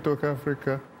on Straight Talk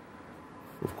Africa.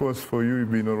 Of course, for you,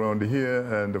 you've been around here,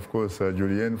 and of course,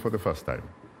 Julian, for the first time.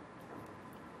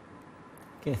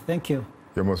 Okay, thank you.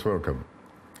 You're most welcome.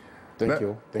 Thank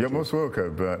you. You're most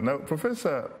welcome. Now,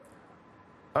 Professor,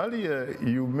 earlier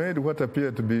you made what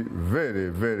appeared to be very,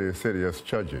 very serious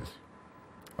charges.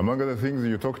 Among other things,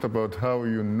 you talked about how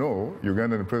you know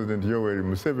Ugandan President Yoweri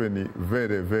Museveni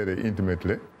very, very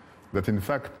intimately, that in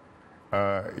fact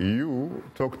you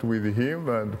talked with him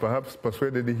and perhaps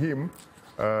persuaded him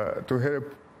to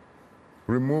help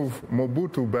remove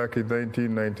Mobutu back in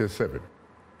 1997.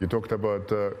 You talked about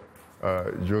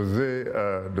Jose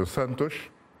dos Santos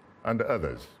and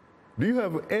others. Do you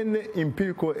have any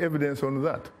empirical evidence on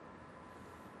that?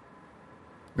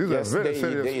 These are very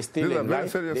serious. They still in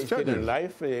life. They still in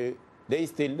life. They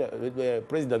still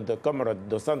President Comrade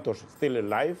dos Santos still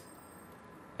alive,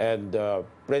 and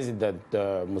President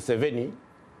Museveni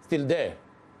still there.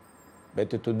 But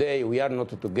today we are not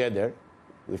together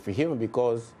with him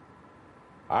because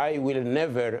I will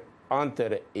never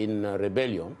enter in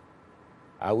rebellion.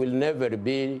 I will never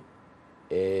be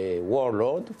a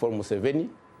warlord for Museveni,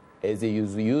 as he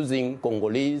is using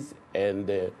Congolese and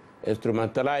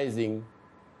instrumentalizing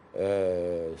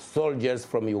soldiers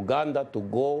from Uganda to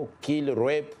go kill,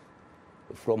 rape.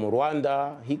 From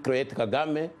Rwanda, he created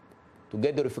Kagame.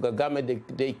 Together with Kagame,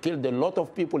 they killed a lot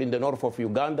of people in the north of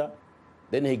Uganda.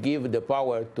 Then he gave the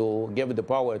power to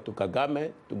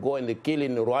Kagame to go and kill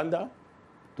in Rwanda.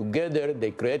 Together,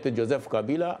 they created Joseph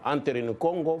Kabila, entering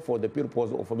Congo for the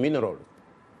purpose of minerals.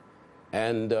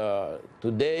 And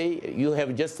today, you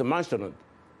have just mentioned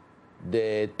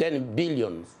the 10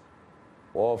 billions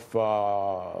of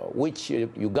which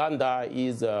Uganda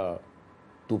is to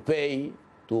pay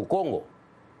to Congo.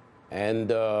 And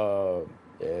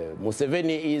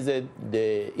Museveni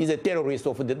is a terrorist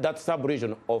of that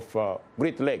sub-region of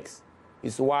Great Lakes.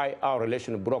 It's why our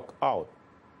relation broke out.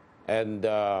 And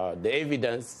the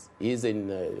evidence is at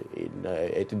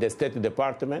the State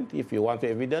Department. If you want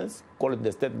evidence, call it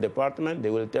the State Department. They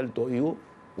will tell to you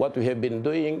what we have been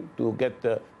doing to get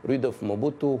rid of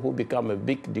Mobutu, who became a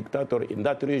big dictator in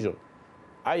that region.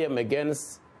 I am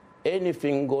against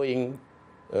anything going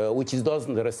which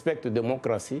doesn't respect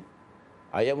democracy.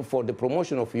 I am for the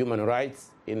promotion of human rights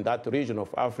in that region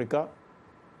of Africa.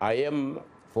 I am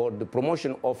for the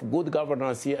promotion of good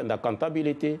governance and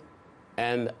accountability.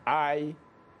 And I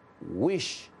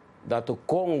wish that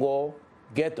Congo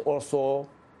get also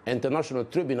international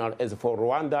tribunal as for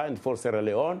Rwanda and for Sierra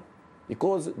Leone,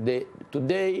 because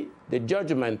today the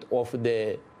judgment of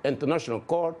the international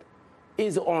court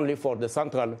is only for the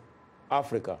Central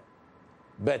Africa.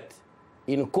 But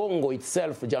in Congo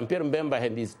itself, Jean-Pierre Mbemba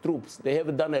and his troops, they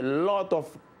have done a lot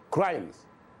of crimes.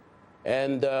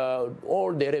 And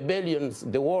all the rebellions,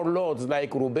 the warlords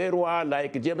like Ruberwa,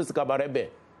 like James Kabarebe,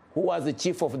 who was the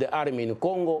chief of the army in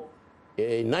Congo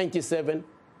in 97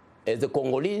 as the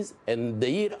Congolese, and the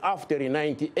year after in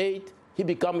 98, he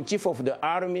became chief of the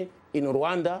army in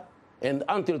Rwanda, and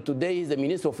until today he's the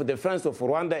Minister of Defense of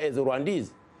Rwanda as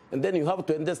Rwandese. And then you have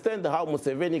to understand how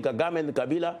Museveni, Kagame, and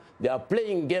Kabila, they are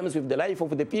playing games with the life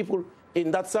of the people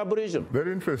in that sub-region.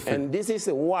 Very interesting. And this is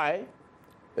why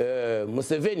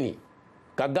Museveni,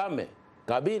 Kagame,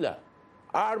 Kabila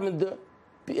armed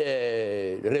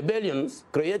rebellions,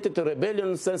 created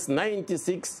rebellions since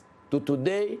 96 to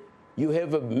today. You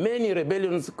have many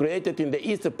rebellions created in the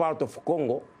eastern part of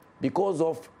Congo because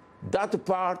of that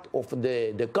part of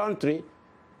the country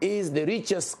is the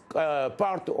richest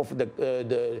part of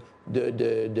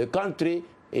the country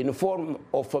in form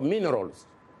of minerals.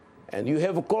 And you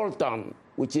have coltan,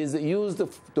 which is used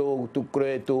for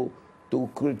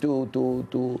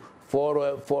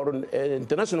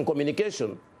international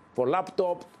communication, for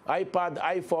laptop, iPad,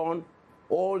 iPhone.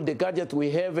 All the gadgets we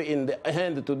have in the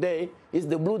hand today is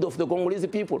the blood of the Congolese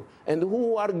people. And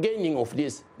who are gaining of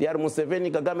this? They are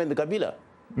Museveni, Kagame, and Kabila.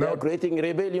 They are creating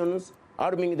rebellions,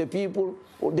 arming the people.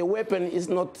 The weapon is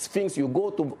not things you go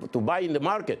to buy in the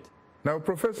market. Now,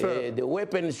 Professor... the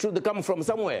weapon should come from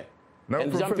somewhere. Now,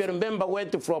 and Jean-Pierre Mbemba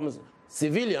went from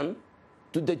civilian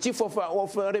to the chief of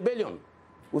rebellion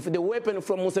with the weapon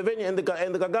from Museveni and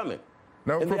Kagame.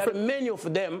 Now, and there are many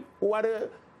of them who are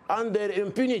under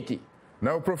impunity.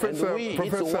 Now, Professor...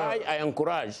 it's why I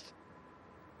encourage...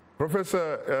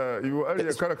 Professor, you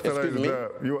earlier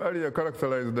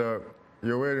characterized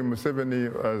Yoweri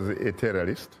Museveni as a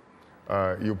terrorist.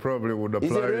 you probably would apply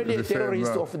He's already the a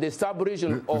terrorist same, of the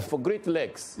sub-region of Great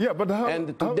Lakes. Yeah, but how?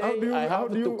 And today I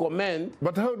have to commend.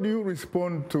 But how do you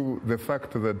respond to the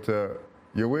fact that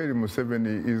Yoweri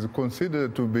Museveni is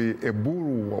considered to be a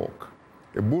bulwark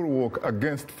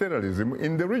against terrorism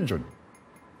in the region?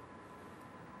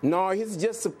 No, he's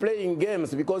just playing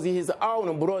games because his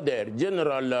own brother,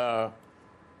 General,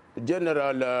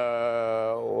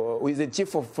 who is the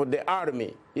chief of the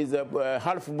army, is a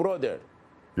half brother.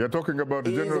 You're talking about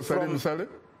General Salim Saleh?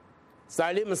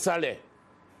 Salim Saleh.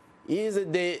 He is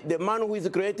the man who is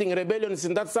creating rebellions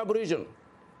in that sub-region,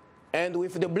 and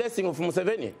with the blessing of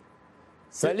Museveni.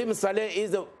 Salim Saleh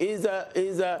is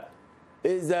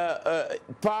a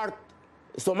part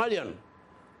Somalian,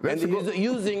 and he's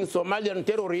using Somalian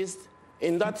terrorists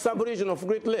in that sub-region of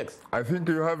Great Lakes. I think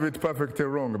you have it perfectly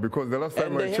wrong, because the last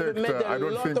time I checked, I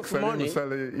don't think Salim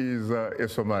Saleh is a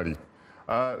Somali.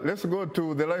 Let's go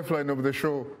to the lifeline of the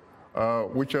show,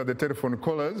 which are the telephone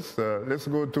callers. Let's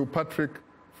go to Patrick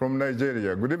from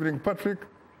Nigeria. Good evening, Patrick.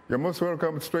 You're most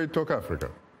welcome to Straight Talk Africa.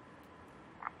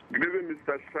 Good evening,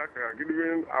 Mr. Shaka. Good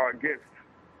evening, our guest.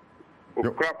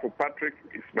 Okrafo Patrick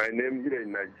is my name here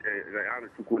in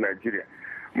Nigeria.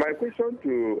 My question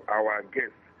to our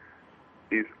guest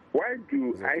is, why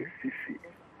do ICC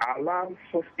allow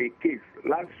such a case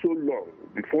last so long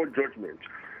before judgment,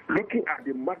 looking at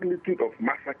the magnitude of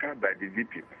massacre by the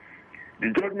victim?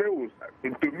 The judgment was,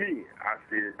 to me, as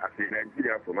a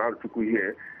Nigerian from Arutuku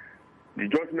here, the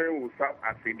judgment will serve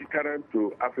as a deterrent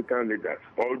to African leaders.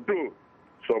 Although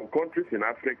some countries in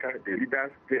Africa, the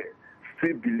leaders there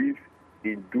still believe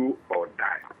in do or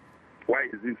die. Why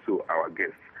is this so, our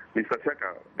guest? Mr.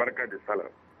 Shaka, Baraka de Salam.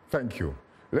 Thank you.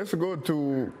 Let's go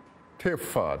to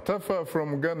Tefa. Tefa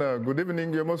from Ghana. Good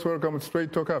evening. You're most welcome to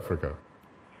Straight Talk Africa.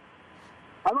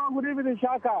 Hello, good evening,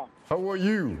 Shaka. How are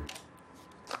you?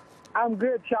 I'm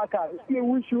great, Shaka. I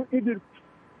wish you Eid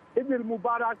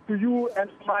Mubarak to you and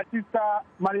my sister,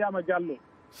 Mariama Jallo.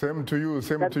 Same to you,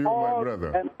 my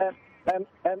brother. And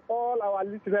all our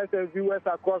listeners and viewers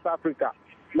across Africa.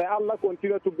 May Allah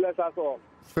continue to bless us all.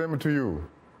 Same to you.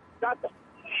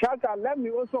 Shaka, let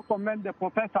me also commend the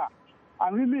professor.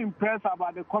 I'm really impressed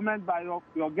about the comment by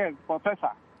your guest,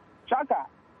 Professor. Shaka,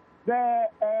 the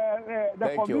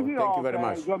conviction of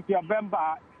Jean-Pierre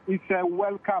Bemba is a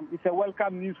welcome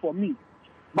news for me.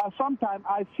 But sometimes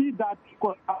I see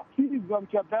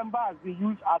Jean-Pierre Bemba as being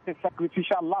used as a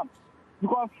sacrificial lamb.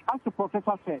 Because as the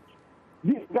professor said,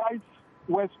 these guys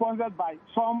were sponsored by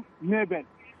some neighbors,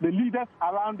 the leaders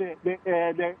around the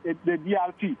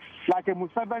DRC, like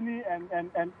Museveni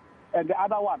and the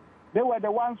other one. They were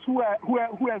the ones who were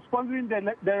sponsoring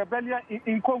the rebellion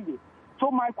in Congo.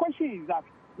 So my question is that,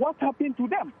 what happened to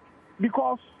them?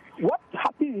 Because what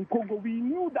happened in Congo, we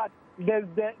knew that the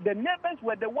neighbors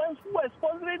were the ones who were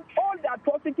sponsoring all the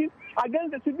atrocities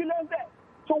against the civilians there.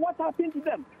 So what happened to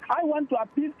them? I want to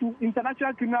appeal to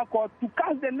International Criminal Court to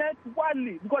cast the net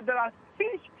widely, because there are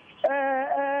fish,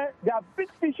 there are big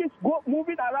fishes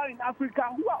moving around in Africa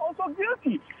who are also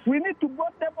guilty. We need to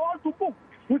bring them all to book.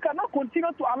 We cannot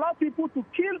continue to allow people to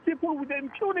kill people with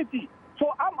impunity.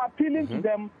 So I'm appealing to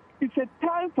them. It's a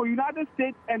time for United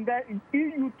States and the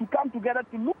EU to come together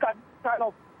to look at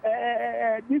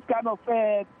this kind of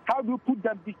how do you put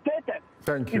them, dictators.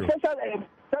 Thank you.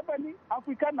 Especially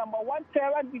African #1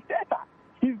 terror dictator.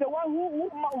 He's the one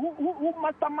who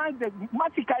masterminds the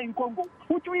massacre in Congo,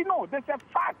 which we know. There's a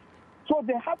fact. So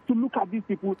they have to look at these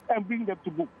people and bring them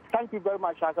to book. Thank you very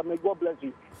much, Shaka. May God bless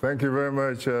you. Thank you very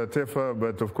much, Tefa.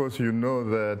 But of course, you know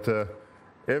that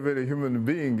every human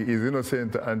being is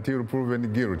innocent until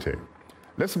proven guilty.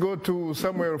 Let's go to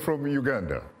Samuel from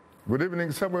Uganda. Good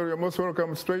evening, Samuel. You're most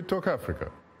welcome. Straight Talk Africa.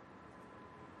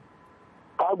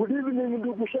 Good evening,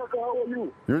 Ndugu Shaka. How are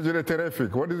you? Usually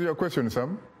terrific. What is your question,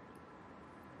 Sam?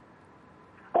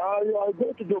 I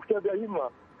go to Dr. Gaima.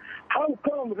 How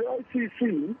come the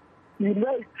ICC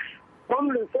unites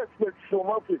only suspects from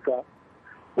Africa?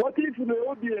 What if the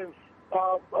audience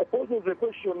poses the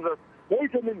question that,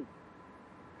 wait a minute,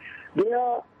 there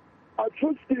are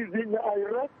atrocities in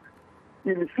Iraq,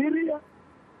 in Syria,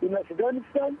 in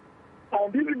Afghanistan,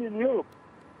 and even in Europe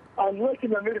and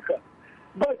Latin America.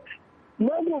 But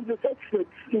none of the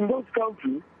suspects in those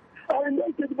countries are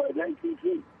indicted by the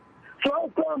ICC. So how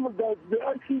come that the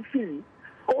ICC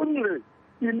only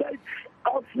indicts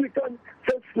African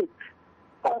suspects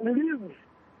and leaves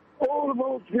all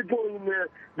those people in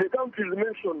the countries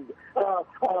mentioned,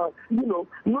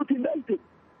 not indicted?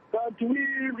 But we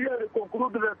really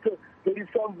conclude that there is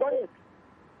some bias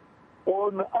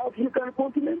on the African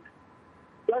continent.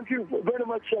 Thank you very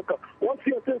much, Shaka. What's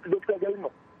your take, Dr. Gaima?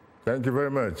 Thank you very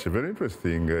much. Very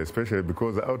interesting, especially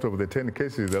because out of the 10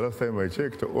 cases, the last time I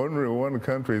checked, only one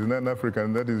country is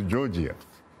non-African, that is Georgia.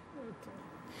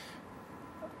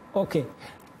 Okay.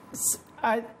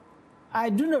 I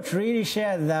do not really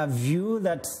share the view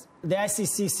that the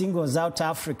ICC singles out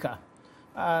Africa.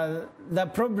 The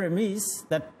problem is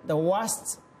that the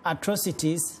worst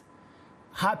atrocities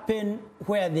happen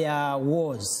where there are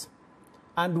wars.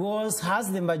 And wars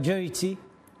has the majority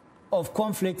of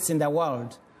conflicts in the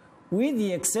world, with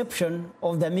the exception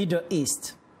of the Middle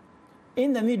East.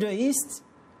 In the Middle East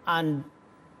and,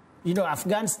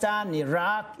 Afghanistan,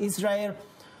 Iraq, Israel,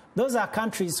 those are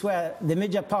countries where the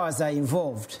major powers are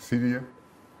involved. Syria?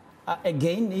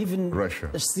 Again, even Russia.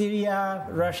 Syria,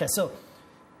 Russia. So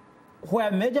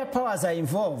where major powers are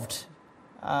involved,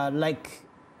 like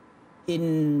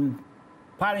in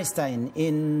Palestine,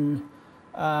 in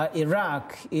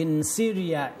Iraq, in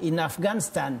Syria, in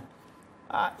Afghanistan,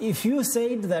 if you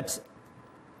said that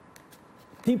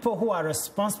people who are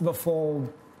responsible for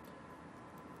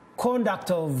conduct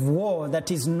of war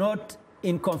that is not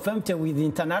in conformity with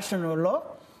international law,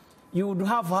 you would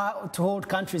have to hold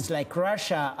countries like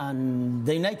Russia and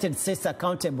the United States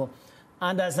accountable.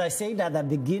 And as I said at the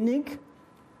beginning,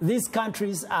 these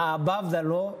countries are above the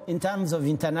law in terms of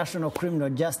international criminal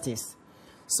justice.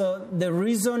 So the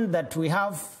reason that we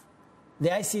have the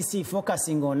ICC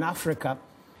focusing on Africa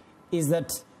is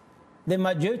that the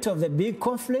majority of the big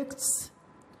conflicts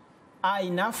are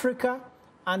in Africa,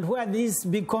 and where these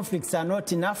big conflicts are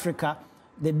not in Africa,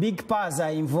 the big powers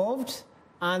are involved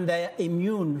and they are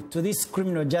immune to this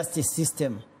criminal justice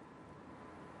system.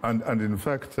 And in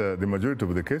fact, the majority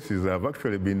of the cases have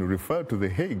actually been referred to The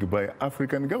Hague by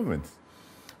African governments.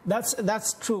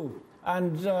 That's true.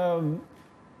 And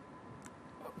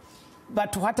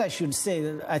but what I should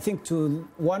say, I think to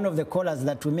one of the callers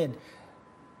that we made,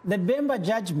 the Bemba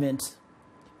judgment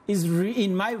is,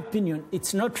 in my opinion,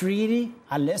 it's not really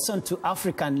a lesson to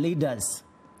African leaders.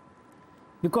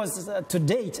 Because to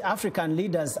date, African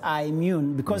leaders are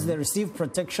immune because they receive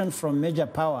protection from major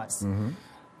powers.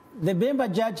 The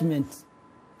Bemba judgment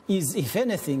is, if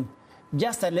anything,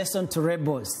 just a lesson to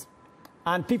rebels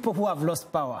and people who have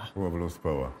lost power. Who have lost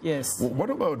power. Yes.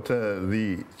 What about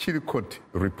the Chilcot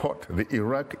report, the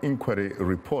Iraq inquiry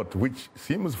report, which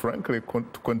seems, frankly,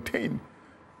 to contain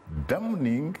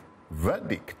damning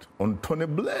verdict on Tony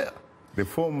Blair, the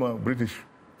former British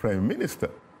Prime Minister,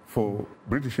 for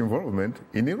British involvement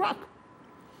in Iraq?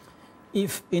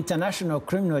 If international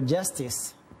criminal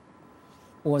justice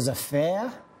was a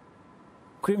fair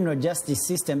criminal justice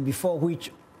system before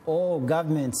which all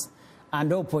governments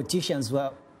and all politicians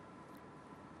were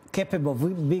capable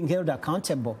of being held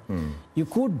accountable, you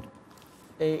could,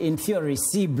 in theory,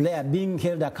 see Blair being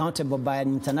held accountable by an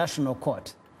international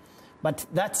court. But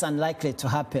that's unlikely to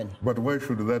happen. But why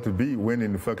should that be when,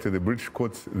 in fact, the British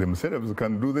courts themselves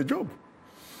can do the job?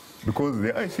 Because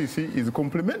the ICC is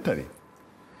complementary.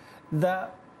 The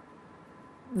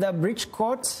British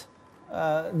court,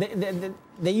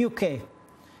 the UK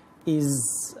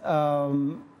is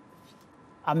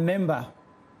a member.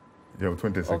 You have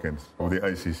 20 seconds of the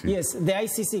ICC. Yes, the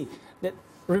ICC.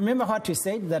 Remember what we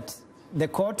said, that the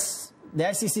courts, the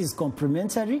ICC is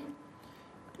complementary.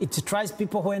 It tries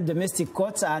people who in domestic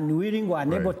courts are unwilling or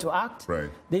unable to act. Right.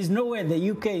 There's no way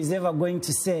the UK is ever going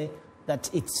to say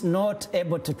that it's not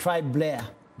able to try Blair.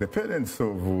 The parents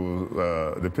who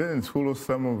lost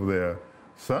some of their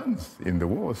sons in the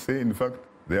war say, in fact,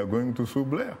 they are going to sue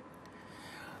Blair.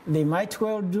 They might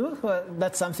well do.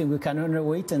 That's something we can only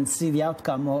wait and see the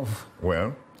outcome of.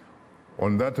 Well,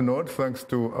 on that note, thanks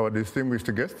to our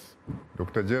distinguished guests,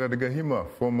 Dr. Gerard Gahima,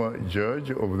 former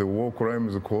judge of the War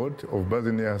Crimes Court of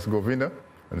Bosnia-Herzegovina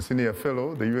and senior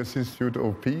fellow, the U.S. Institute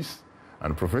of Peace,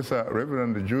 and Professor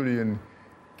Reverend Julian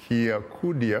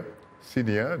Kiakudia,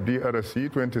 senior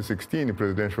DRC 2016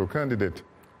 presidential candidate,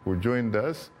 who joined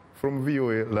us from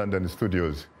VOA London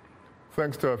studios.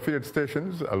 Thanks to our affiliate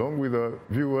stations, along with our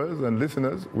viewers and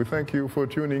listeners, we thank you for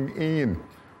tuning in.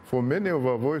 For many of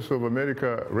our Voice of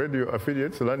America radio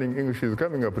affiliates, Learning English is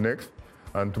coming up next.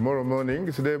 And tomorrow morning,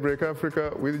 it's Daybreak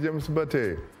Africa with James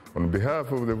Bate. On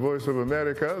behalf of the Voice of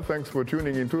America, thanks for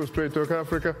tuning in to Straight Talk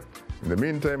Africa. In the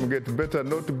meantime, get better,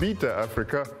 not better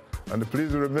Africa. And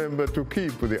please remember to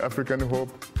keep the African hope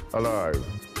alive.